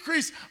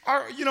increase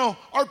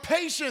our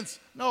patience.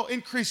 No,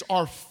 increase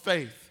our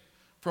faith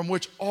from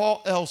which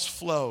all else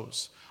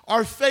flows.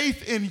 Our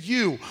faith in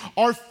you,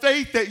 our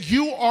faith that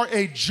you are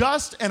a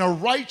just and a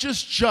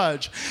righteous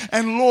judge.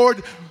 And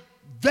Lord,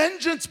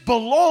 vengeance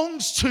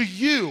belongs to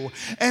you.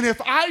 And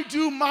if I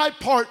do my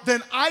part,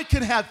 then I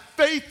can have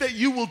faith that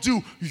you will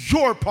do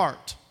your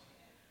part.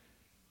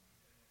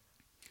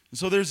 And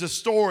so there's a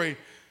story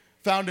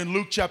found in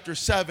Luke chapter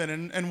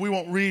 7, and we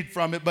won't read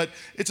from it, but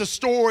it's a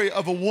story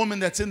of a woman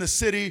that's in the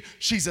city.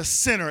 She's a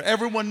sinner.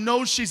 Everyone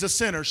knows she's a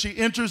sinner. She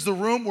enters the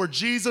room where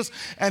Jesus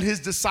and his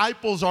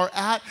disciples are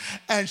at,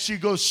 and she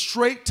goes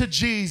straight to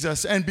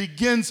Jesus and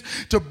begins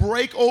to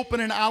break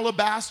open an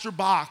alabaster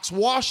box,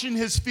 washing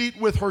his feet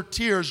with her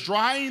tears,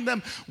 drying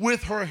them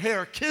with her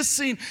hair,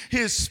 kissing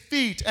his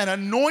feet, and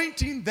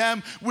anointing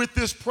them with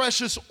this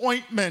precious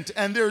ointment.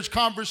 And there's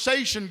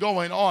conversation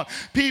going on.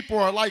 People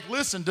are like,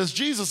 listen, does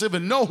Jesus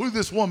even know who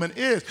this woman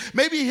is?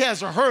 Maybe he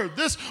hasn't heard.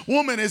 This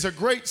woman is a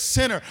great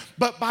sinner.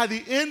 But by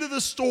the end of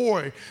the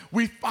story,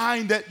 we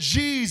find that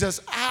Jesus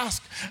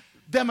asked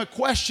them a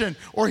question,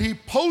 or he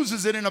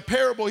poses it in a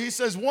parable. He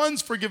says,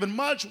 one's forgiven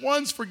much,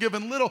 one's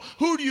forgiven little.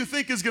 Who do you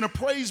think is going to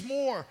praise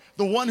more?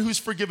 The one who's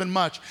forgiven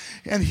much.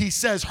 And he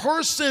says,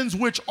 her sins,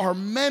 which are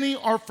many,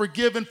 are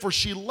forgiven, for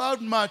she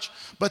loved much,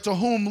 but to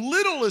whom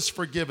little is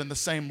forgiven, the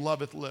same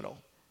loveth little.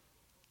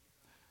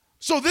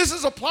 So this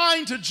is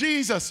applying to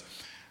Jesus.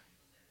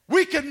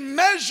 We can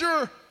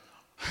measure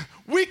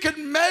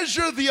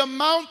the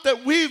amount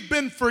that we've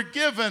been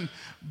forgiven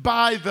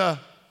by the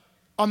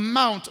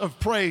amount of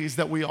praise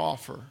that we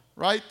offer,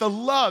 right? The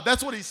love,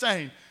 that's what he's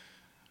saying.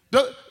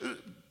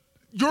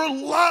 Your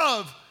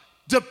love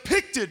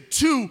depicted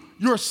to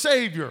your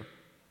Savior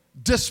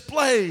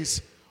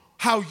displays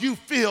how you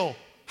feel,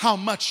 how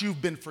much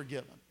you've been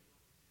forgiven.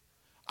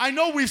 I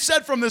know we've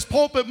said from this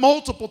pulpit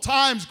multiple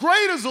times,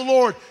 great is the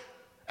Lord,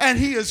 and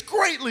he is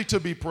greatly to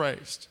be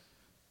praised.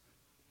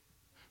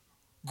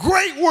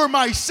 Great were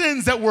my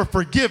sins that were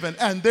forgiven,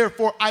 and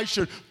therefore I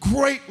should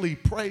greatly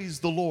praise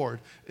the Lord,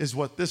 is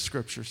what this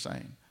scripture is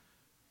saying.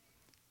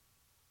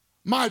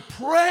 My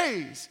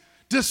praise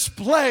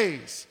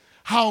displays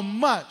how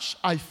much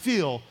I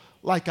feel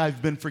like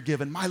I've been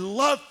forgiven, my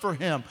love for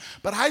him.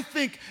 But I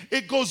think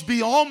it goes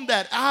beyond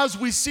that. As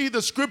we see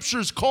the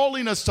scriptures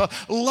calling us to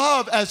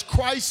love as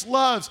Christ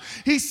loves,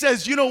 he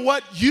says, you know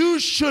what? You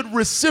should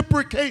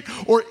reciprocate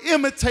or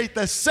imitate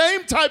the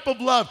same type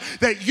of love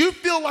that you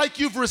feel like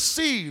you've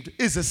received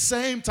is the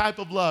same type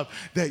of love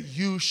that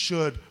you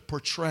should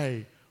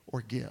portray or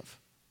give.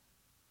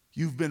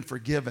 You've been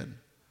forgiven,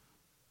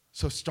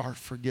 so start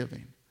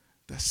forgiving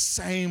the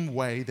same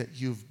way that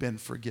you've been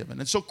forgiven.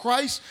 And so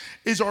Christ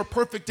is our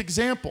perfect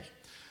example.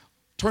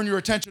 Turn your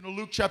attention to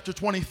Luke chapter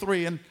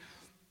 23 and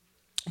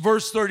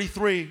verse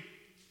 33.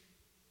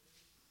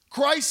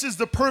 Christ is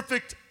the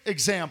perfect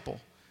example,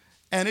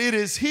 and it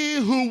is he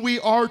who we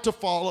are to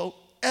follow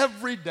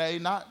every day,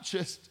 not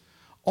just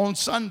on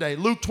Sunday.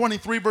 Luke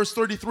 23, verse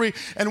 33.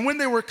 And when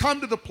they were come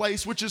to the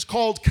place which is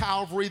called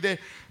Calvary,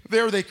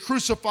 there they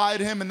crucified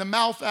him, and the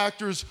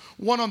malefactors,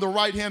 one on the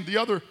right hand, the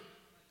other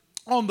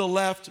on the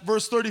left.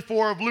 Verse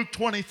 34 of Luke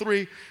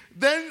 23.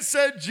 Then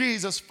said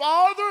Jesus,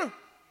 Father,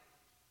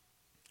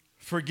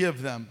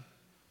 forgive them,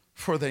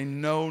 for they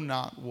know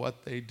not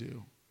what they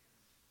do.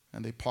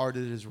 And they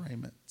parted his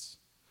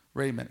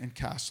raiment and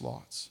cast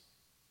lots.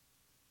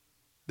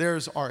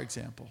 There's our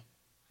example.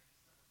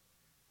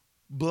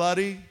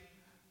 Bloody,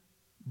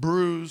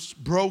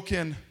 bruised,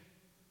 broken,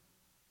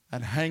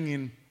 and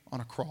hanging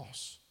on a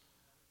cross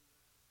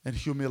in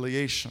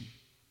humiliation.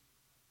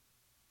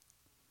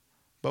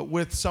 But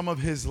with some of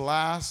his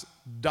last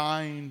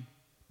dying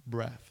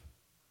breath,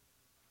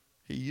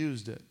 he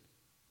used it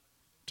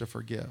to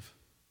forgive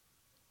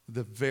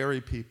the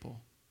very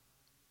people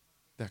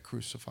that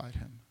crucified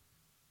him.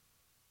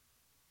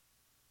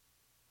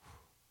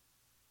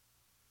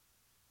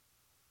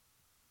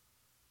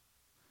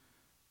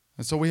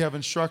 And so we have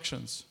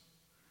instructions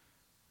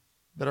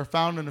that are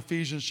found in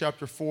Ephesians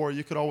chapter 4.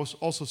 You could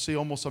also see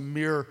almost a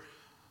mirror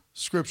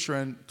scripture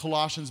in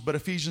Colossians, but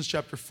Ephesians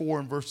chapter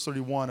 4 and verse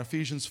 31.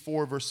 Ephesians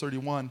 4 verse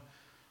 31.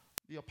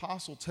 The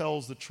apostle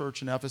tells the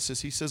church in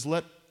Ephesus, he says,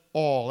 let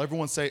all,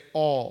 everyone say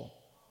all.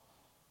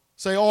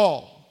 Say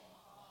all.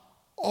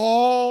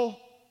 All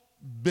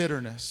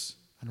bitterness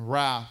and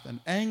wrath and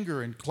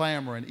anger and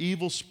clamor and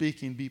evil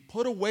speaking be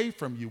put away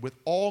from you with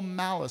all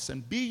malice,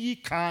 and be ye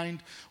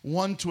kind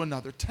one to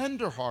another,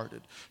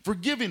 tenderhearted,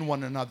 forgiving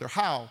one another.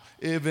 How?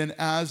 Even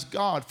as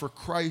God, for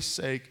Christ's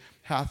sake,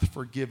 hath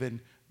forgiven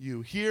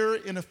you. Here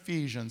in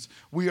Ephesians,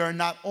 we are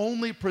not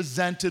only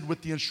presented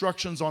with the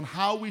instructions on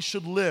how we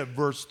should live,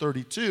 verse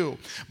 32,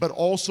 but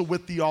also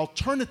with the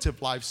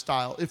alternative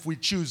lifestyle if we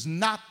choose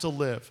not to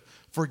live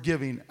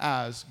forgiving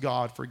as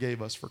God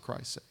forgave us for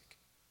Christ's sake.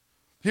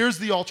 Here's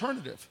the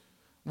alternative.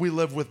 We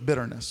live with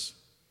bitterness.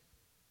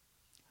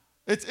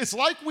 It's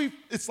like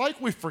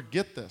we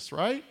forget this,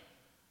 right?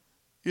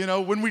 You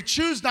know, when we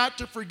choose not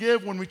to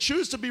forgive, when we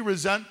choose to be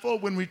resentful,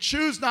 when we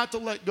choose not to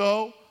let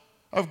go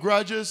of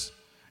grudges,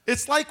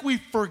 it's like we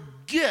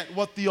forget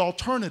what the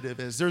alternative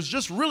is. There's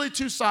just really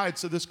two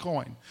sides to this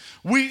coin.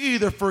 We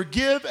either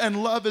forgive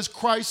and love as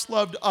Christ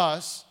loved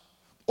us,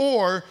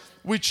 or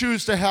we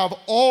choose to have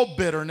all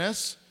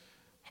bitterness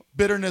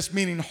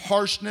meaning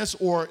harshness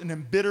or an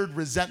embittered,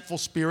 resentful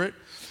spirit.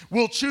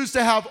 We'll choose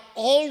to have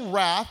all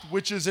wrath,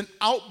 which is an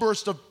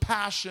outburst of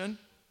passion.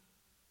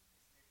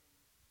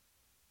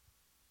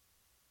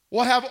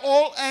 We'll have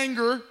all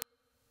anger,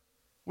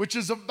 which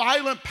is a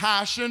violent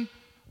passion.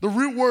 The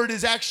root word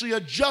is actually a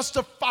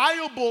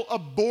justifiable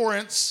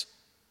abhorrence.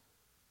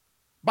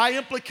 By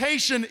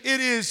implication, it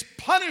is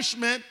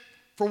punishment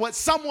for what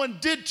someone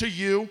did to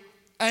you,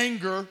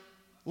 anger,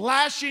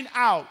 lashing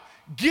out,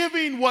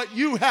 giving what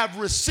you have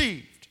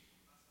received,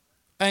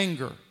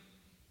 anger.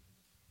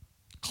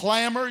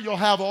 Clamor, you'll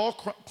have all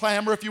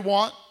clamor if you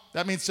want.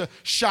 That means to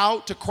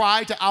shout, to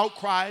cry, to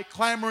outcry,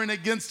 clamoring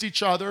against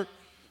each other,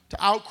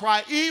 to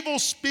outcry. Evil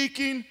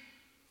speaking,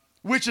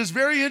 which is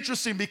very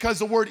interesting because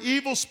the word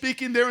evil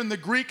speaking there in the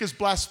Greek is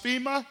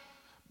blasphemia,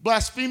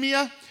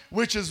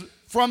 which is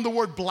from the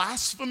word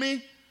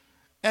blasphemy,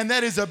 and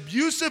that is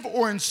abusive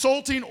or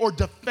insulting or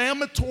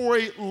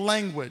defamatory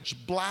language,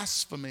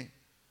 blasphemy.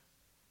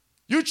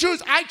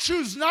 I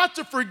choose not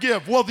to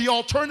forgive. Well, the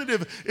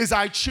alternative is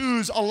I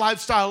choose a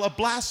lifestyle of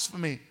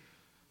blasphemy,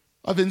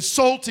 of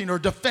insulting or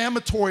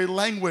defamatory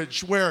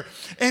language, where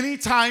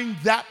anytime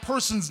that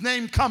person's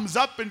name comes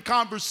up in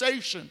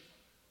conversation,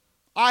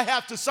 I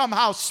have to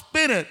somehow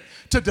spin it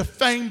to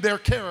defame their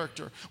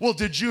character. Well,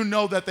 did you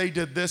know that they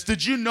did this?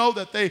 Did you know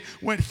that they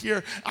went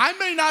here? I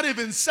may not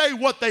even say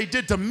what they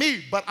did to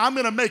me, but I'm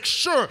going to make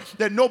sure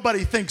that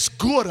nobody thinks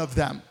good of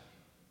them.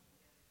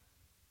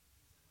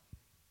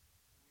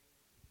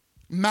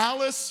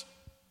 Malice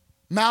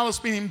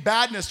meaning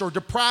badness or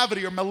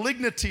depravity or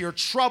malignity or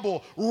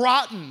trouble,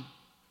 rotten.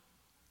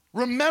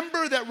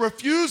 Remember that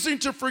refusing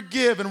to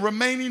forgive and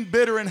remaining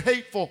bitter and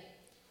hateful,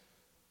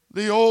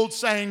 the old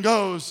saying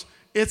goes,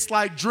 it's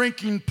like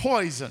drinking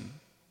poison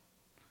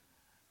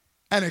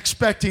and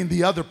expecting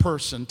the other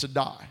person to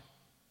die.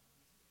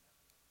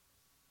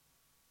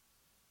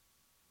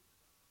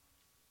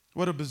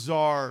 What a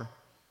bizarre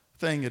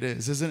thing it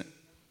is, isn't it?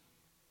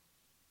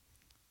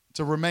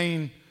 To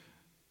remain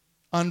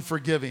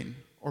unforgiving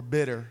or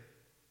bitter.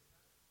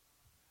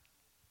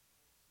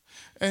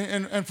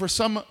 And for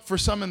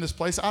some in this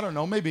place, I don't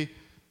know, maybe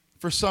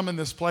for some in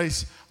this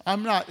place,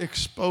 I'm not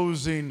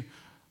exposing,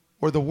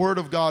 or the Word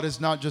of God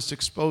is not just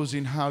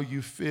exposing how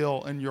you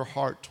feel in your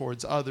heart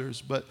towards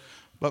others, but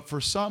for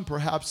some,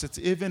 perhaps it's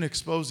even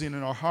exposing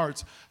in our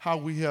hearts how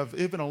we have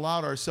even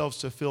allowed ourselves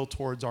to feel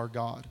towards our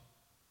God.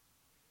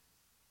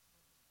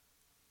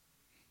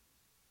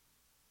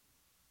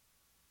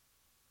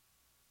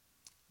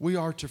 We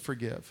are to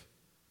forgive.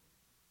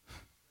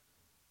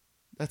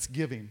 That's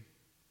giving.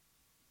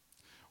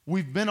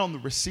 We've been on the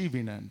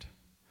receiving end.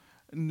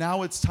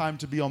 Now it's time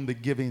to be on the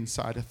giving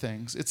side of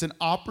things. It's an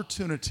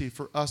opportunity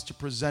for us to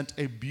present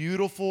a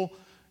beautiful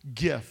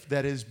gift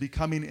that is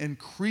becoming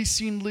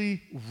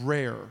increasingly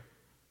rare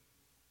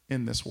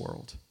in this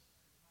world.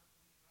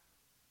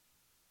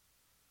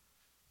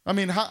 I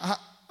mean,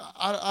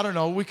 I don't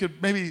know, we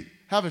could maybe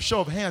have a show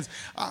of hands.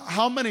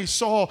 How many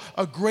saw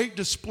a great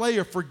display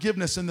of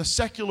forgiveness in the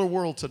secular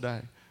world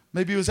today?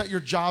 Maybe it was at your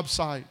job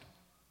site.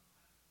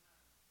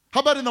 How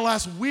about in the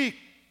last week,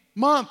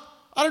 month,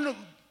 I don't know,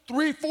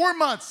 3, 4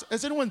 months?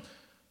 Has anyone...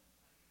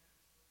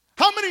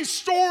 How many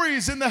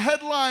stories in the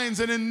headlines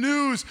and in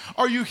news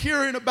are you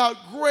hearing about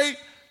great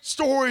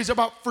stories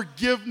about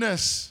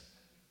forgiveness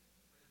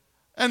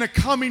and a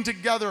coming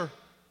together?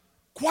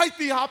 Quite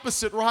the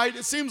opposite, right?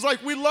 It seems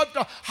like we love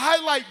to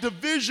highlight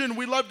division.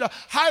 We love to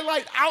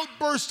highlight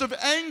outbursts of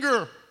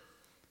anger.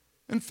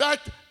 In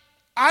fact,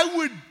 I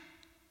would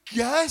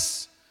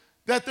guess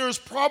that there's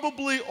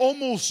probably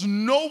almost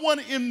no one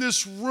in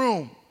this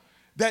room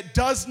that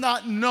does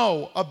not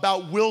know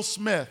about Will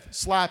Smith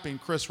slapping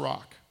Chris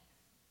Rock.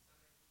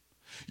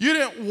 You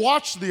didn't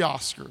watch the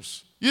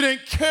Oscars. You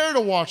didn't care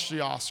to watch the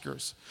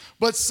Oscars.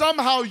 But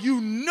somehow you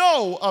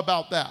know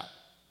about that.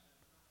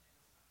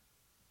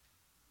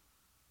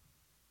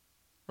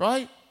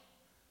 Right?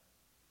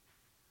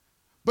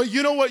 But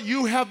you know what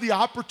you have the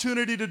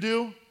opportunity to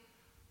do?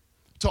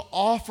 To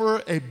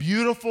offer a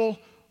beautiful,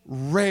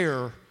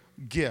 rare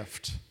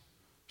gift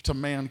to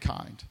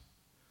mankind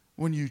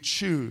when you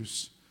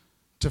choose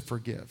to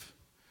forgive.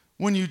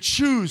 When you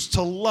choose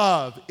to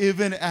love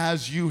even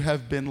as you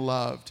have been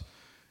loved.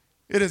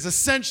 It is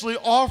essentially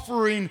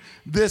offering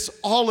this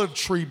olive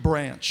tree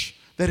branch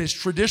that is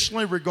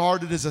traditionally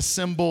regarded as a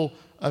symbol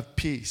of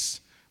peace.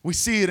 We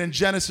see it in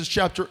Genesis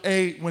chapter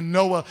 8 when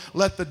Noah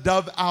let the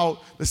dove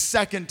out the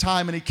second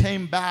time and he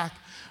came back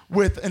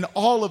with an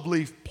olive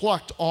leaf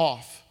plucked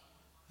off.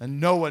 And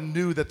Noah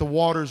knew that the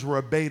waters were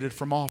abated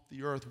from off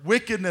the earth.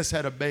 Wickedness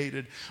had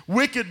abated.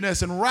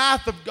 Wickedness and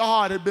wrath of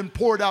God had been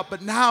poured out.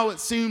 But now it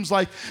seems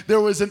like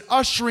there was an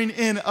ushering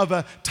in of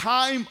a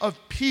time of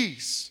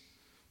peace.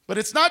 But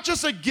it's not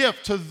just a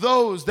gift to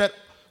those that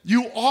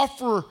you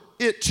offer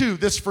it to,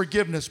 this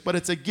forgiveness, but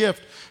it's a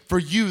gift for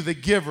you, the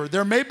giver.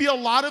 There may be a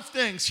lot of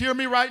things, hear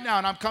me right now,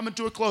 and I'm coming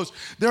to a close.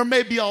 There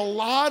may be a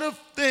lot of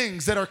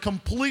things that are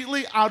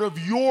completely out of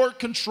your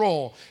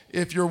control,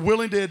 if you're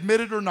willing to admit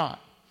it or not.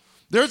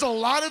 There's a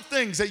lot of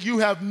things that you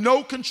have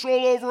no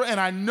control over, and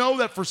I know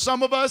that for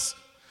some of us,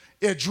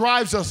 it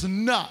drives us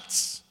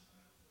nuts.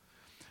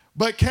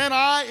 But can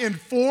I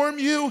inform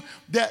you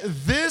that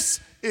this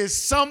is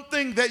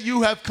something that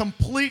you have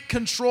complete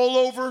control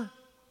over?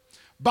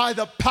 By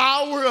the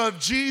power of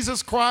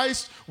Jesus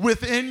Christ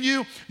within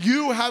you,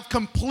 you have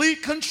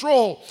complete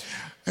control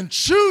in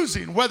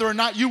choosing whether or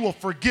not you will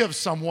forgive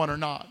someone or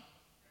not.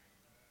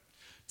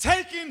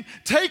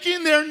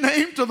 Taking their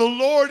name to the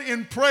Lord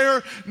in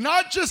prayer,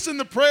 not just in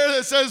the prayer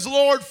that says,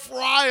 Lord,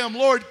 fry them,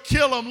 Lord,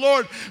 kill them,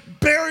 Lord,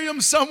 bury them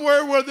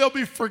somewhere where they'll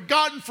be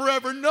forgotten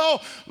forever.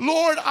 No,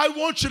 Lord, I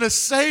want you to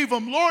save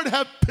them. Lord,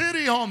 have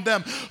pity on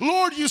them.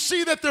 Lord, you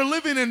see that they're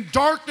living in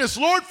darkness.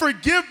 Lord,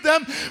 forgive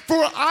them,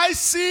 for I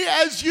see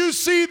as you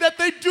see that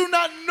they do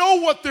not know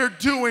what they're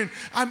doing.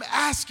 I'm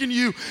asking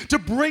you to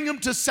bring them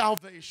to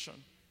salvation.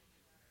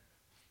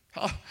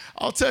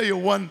 I'll tell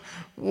you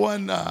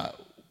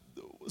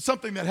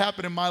something that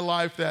happened in my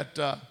life that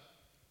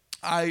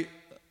I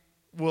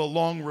will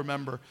long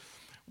remember.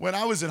 When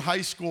I was in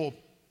high school,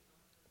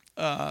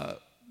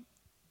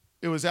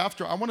 it was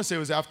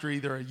after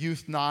either a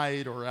youth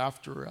night or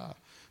after a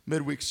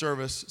midweek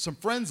service. Some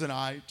friends and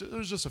I, there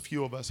was just a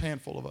few of us,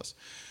 handful of us,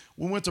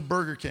 we went to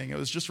Burger King. It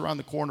was just around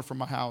the corner from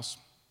my house.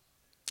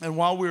 And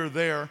while we were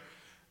there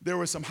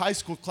were some high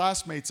school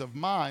classmates of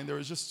mine. There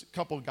was just a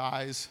couple of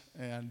guys,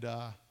 and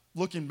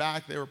looking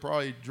back, they were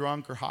probably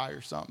drunk or high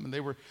or something. And they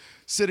were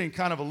sitting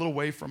kind of a little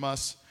way from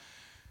us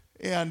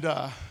and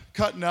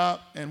cutting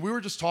up. And we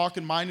were just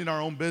talking, minding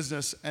our own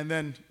business. And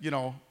then,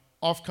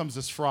 off comes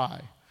this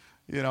fry,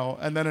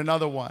 and then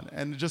another one.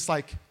 And just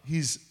like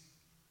his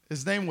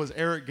name was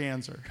Eric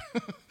Ganser.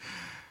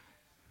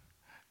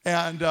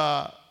 And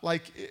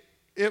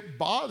it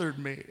bothered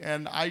me.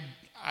 And I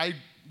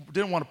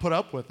didn't want to put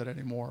up with it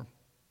anymore.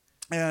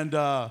 And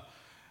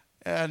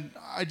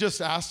I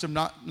just asked him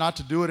not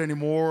to do it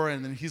anymore.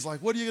 And then he's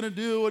like, what are you going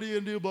to do? What are you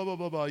going to do? Blah, blah,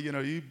 blah, blah.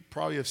 You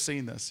probably have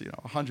seen this,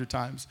 100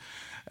 times.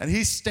 And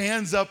he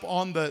stands up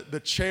on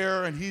the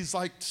chair and he's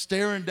like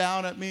staring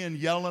down at me and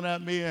yelling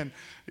at me. And,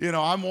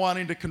 I'm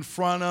wanting to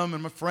confront him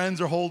and my friends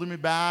are holding me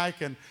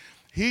back. And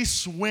he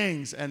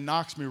swings and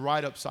knocks me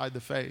right upside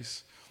the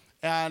face.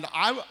 And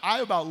I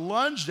about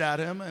lunged at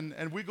him,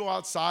 and we go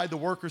outside. The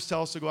workers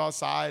tell us to go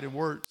outside, and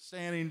we're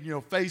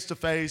standing, face to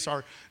face.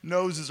 Our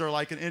noses are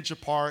like an inch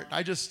apart.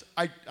 I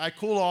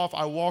cool off.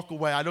 I walk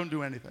away. I don't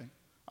do anything.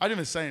 I didn't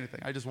even say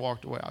anything. I just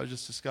walked away. I was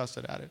just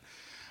disgusted at it.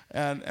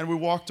 And we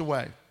walked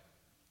away.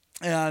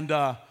 And,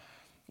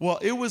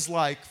 it was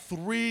like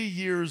 3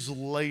 years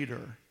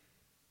later.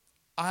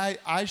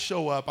 I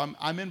show up.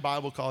 I'm in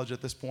Bible college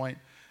at this point,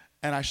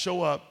 and I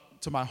show up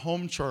to my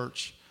home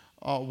church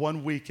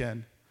one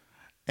weekend.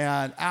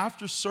 And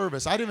after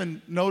service, I didn't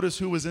even notice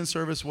who was in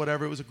service,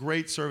 whatever. It was a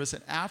great service.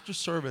 And after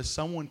service,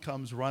 someone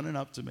comes running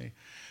up to me,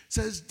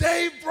 says,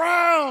 Dave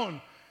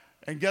Brown.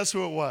 And guess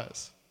who it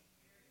was?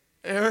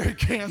 Eric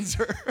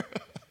Kanzer.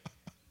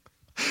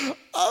 I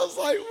was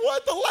like,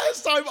 what? The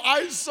last time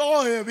I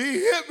saw him, he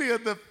hit me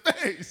in the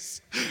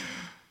face.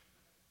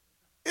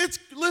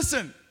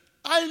 Listen,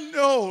 I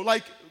know,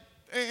 like,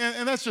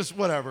 and that's just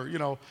whatever, you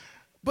know.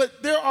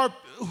 But there are,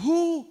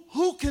 who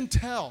can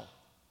tell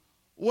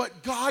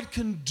what God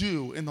can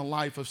do in the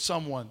life of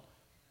someone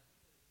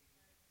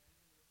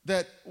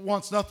that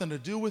wants nothing to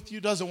do with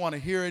you, doesn't want to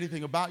hear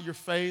anything about your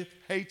faith,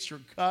 hates your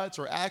guts,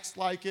 or acts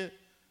like it?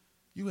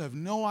 You have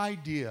no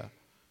idea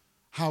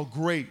how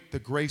great the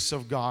grace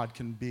of God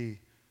can be,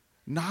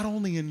 not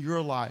only in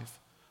your life,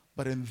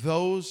 but in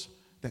those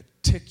that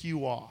tick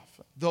you off,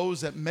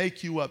 those that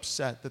make you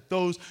upset, that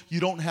those you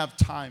don't have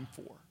time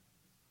for.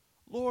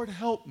 Lord,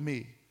 help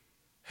me.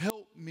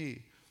 Help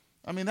me.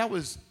 I mean, that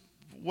was,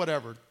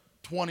 whatever,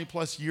 20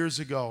 plus years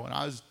ago,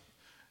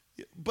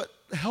 but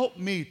help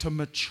me to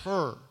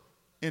mature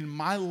in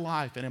my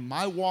life and in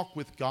my walk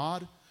with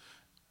God,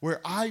 where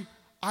I'm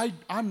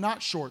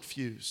not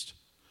short-fused.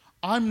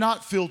 I'm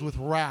not filled with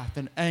wrath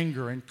and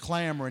anger and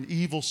clamor and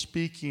evil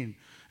speaking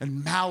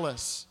and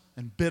malice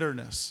and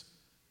bitterness.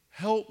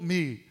 Help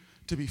me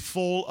to be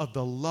full of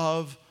the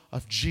love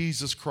of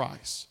Jesus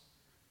Christ.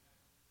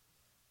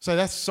 Say,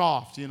 that's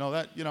soft,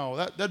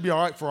 that'd be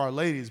all right for our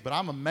ladies, but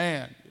I'm a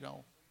man,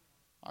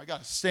 I got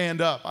to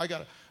stand up. I got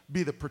to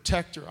be the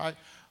protector.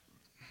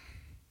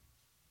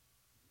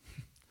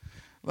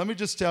 Let me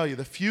just tell you,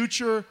 the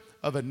future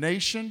of a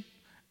nation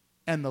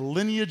and the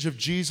lineage of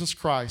Jesus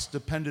Christ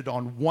depended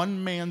on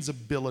one man's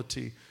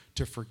ability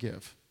to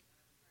forgive.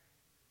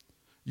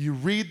 You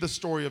read the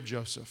story of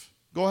Joseph.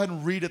 Go ahead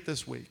and read it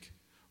this week.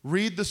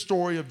 Read the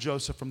story of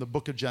Joseph from the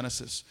book of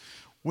Genesis.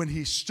 When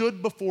he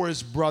stood before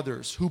his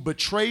brothers who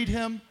betrayed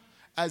him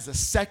as the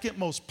second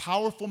most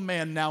powerful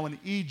man now in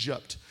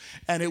Egypt,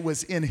 and it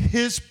was in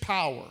his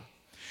power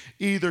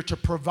either to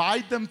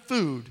provide them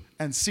food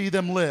and see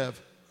them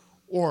live,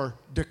 or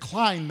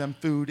decline them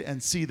food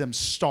and see them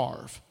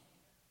starve.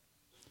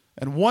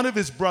 And one of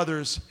his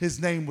brothers,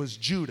 his name was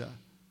Judah,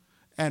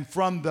 and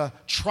from the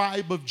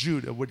tribe of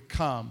Judah would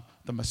come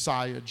the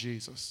Messiah,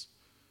 Jesus.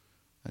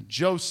 And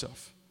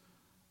Joseph,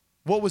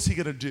 what was he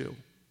going to do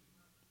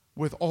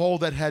with all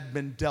that had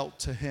been dealt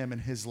to him in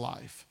his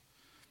life?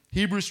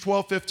 Hebrews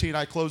 12:15,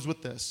 I close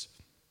with this.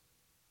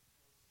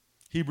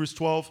 Hebrews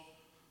 12,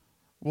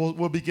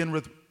 we'll begin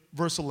with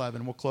verse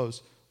 11. We'll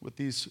close with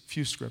these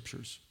few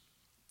scriptures.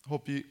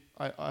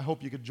 I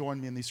hope you could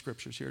join me in these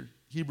scriptures here.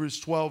 Hebrews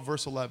 12,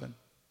 verse 11.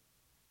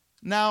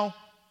 Now,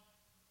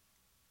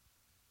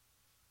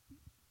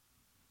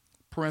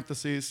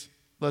 parentheses,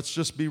 let's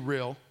just be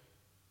real,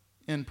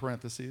 in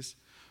parentheses,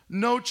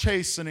 no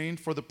chastening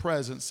for the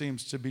present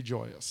seems to be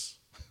joyous.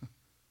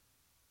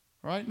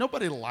 Right?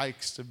 Nobody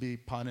likes to be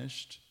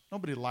punished.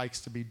 Nobody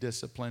likes to be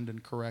disciplined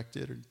and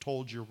corrected and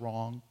told you're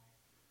wrong.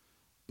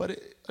 But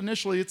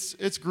initially,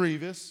 it's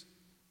grievous.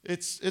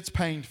 It's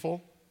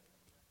painful.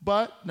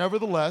 But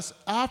nevertheless,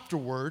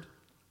 afterward,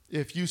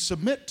 if you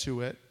submit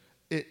to it,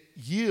 it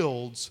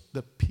yields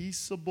the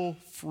peaceable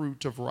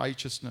fruit of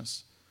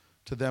righteousness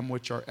to them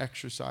which are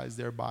exercised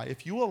thereby.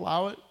 If you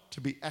allow it to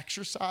be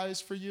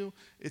exercised for you,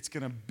 it's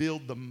going to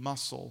build the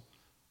muscle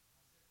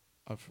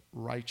of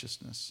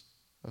righteousness,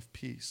 of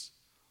peace.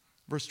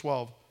 Verse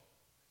 12,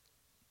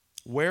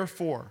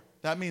 wherefore,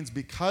 that means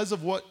because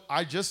of what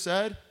I just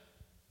said,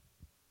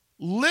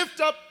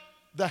 lift up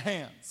the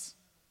hands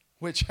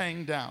which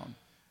hang down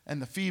and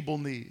the feeble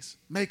knees.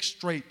 Make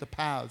straight the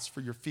paths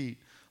for your feet,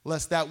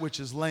 lest that which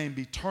is lame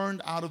be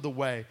turned out of the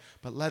way,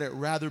 but let it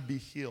rather be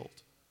healed.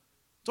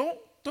 Don't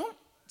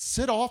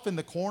sit off in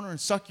the corner and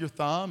suck your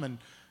thumb and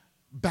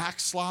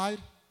backslide.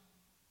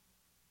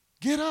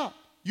 Get up.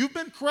 You've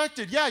been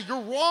corrected. Yeah,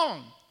 you're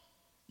wrong.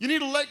 You need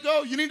to let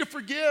go. You need to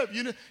forgive.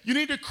 You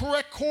need to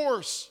correct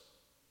course.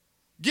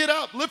 Get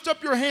up, lift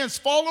up your hands,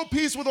 follow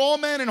peace with all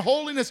men and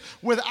holiness,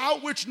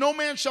 without which no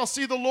man shall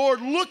see the Lord,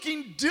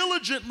 looking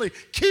diligently.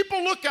 Keep a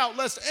lookout,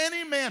 lest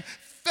any man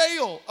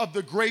fail of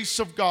the grace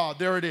of God.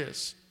 There it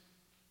is.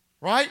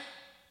 Right?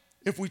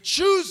 If we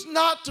choose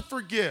not to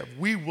forgive,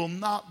 we will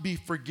not be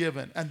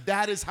forgiven. And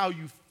that is how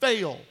you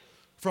fail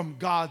from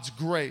God's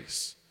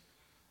grace.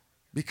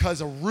 Because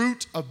a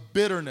root of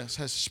bitterness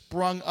has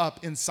sprung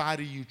up inside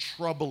of you,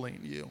 troubling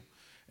you.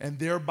 And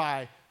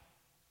thereby,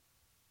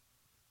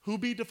 who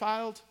be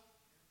defiled?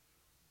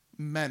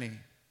 Many.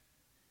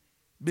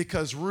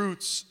 Because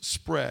roots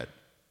spread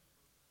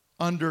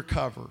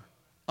undercover,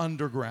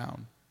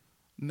 underground,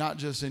 not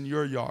just in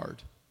your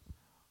yard,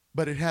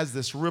 but it has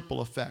this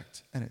ripple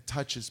effect and it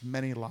touches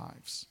many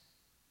lives.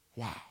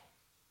 Wow.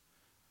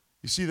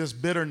 You see, this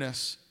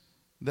bitterness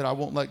that I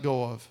won't let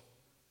go of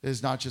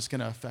is not just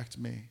going to affect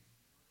me.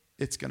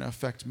 It's going to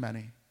affect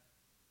many.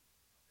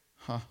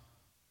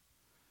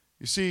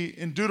 You see,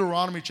 in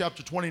Deuteronomy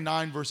chapter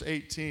 29, verse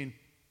 18,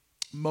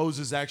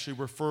 Moses actually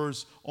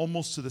refers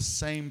almost to the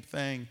same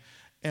thing.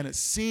 And it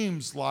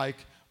seems like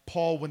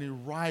Paul, when he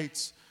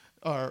writes,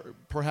 or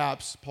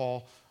perhaps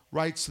Paul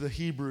writes to the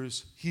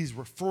Hebrews, he's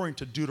referring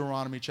to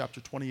Deuteronomy chapter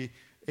 28,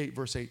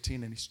 verse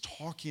 18, and he's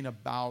talking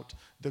about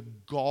the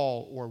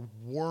gall or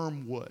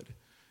wormwood.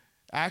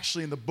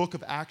 Actually, in the book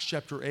of Acts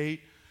chapter 8,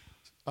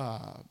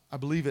 I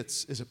believe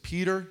is it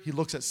Peter? He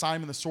looks at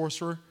Simon the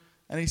sorcerer,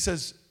 and he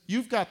says,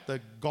 you've got the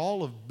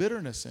gall of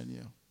bitterness in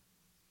you.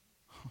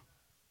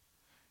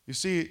 You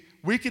see,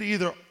 we could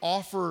either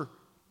offer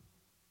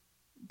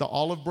the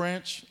olive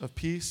branch of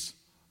peace,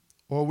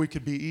 or we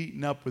could be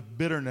eaten up with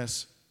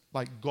bitterness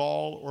like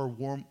gall or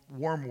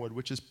wormwood,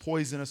 which is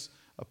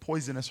a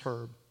poisonous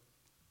herb.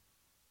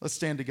 Let's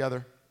stand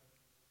together.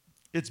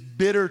 It's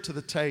bitter to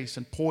the taste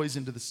and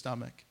poison to the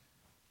stomach.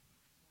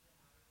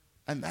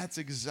 And that's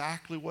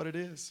exactly what it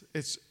is.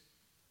 It's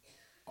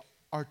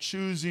our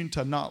choosing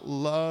to not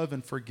love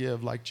and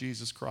forgive like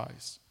Jesus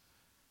Christ.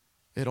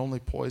 It only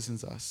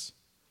poisons us.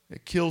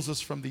 It kills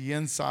us from the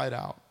inside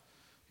out.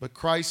 But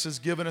Christ has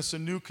given us a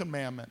new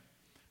commandment.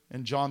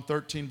 In John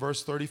 13,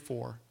 verse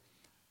 34,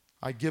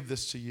 I give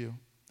this to you,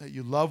 that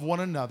you love one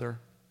another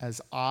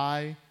as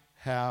I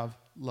have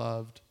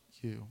loved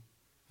you,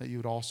 that you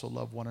would also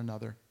love one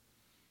another.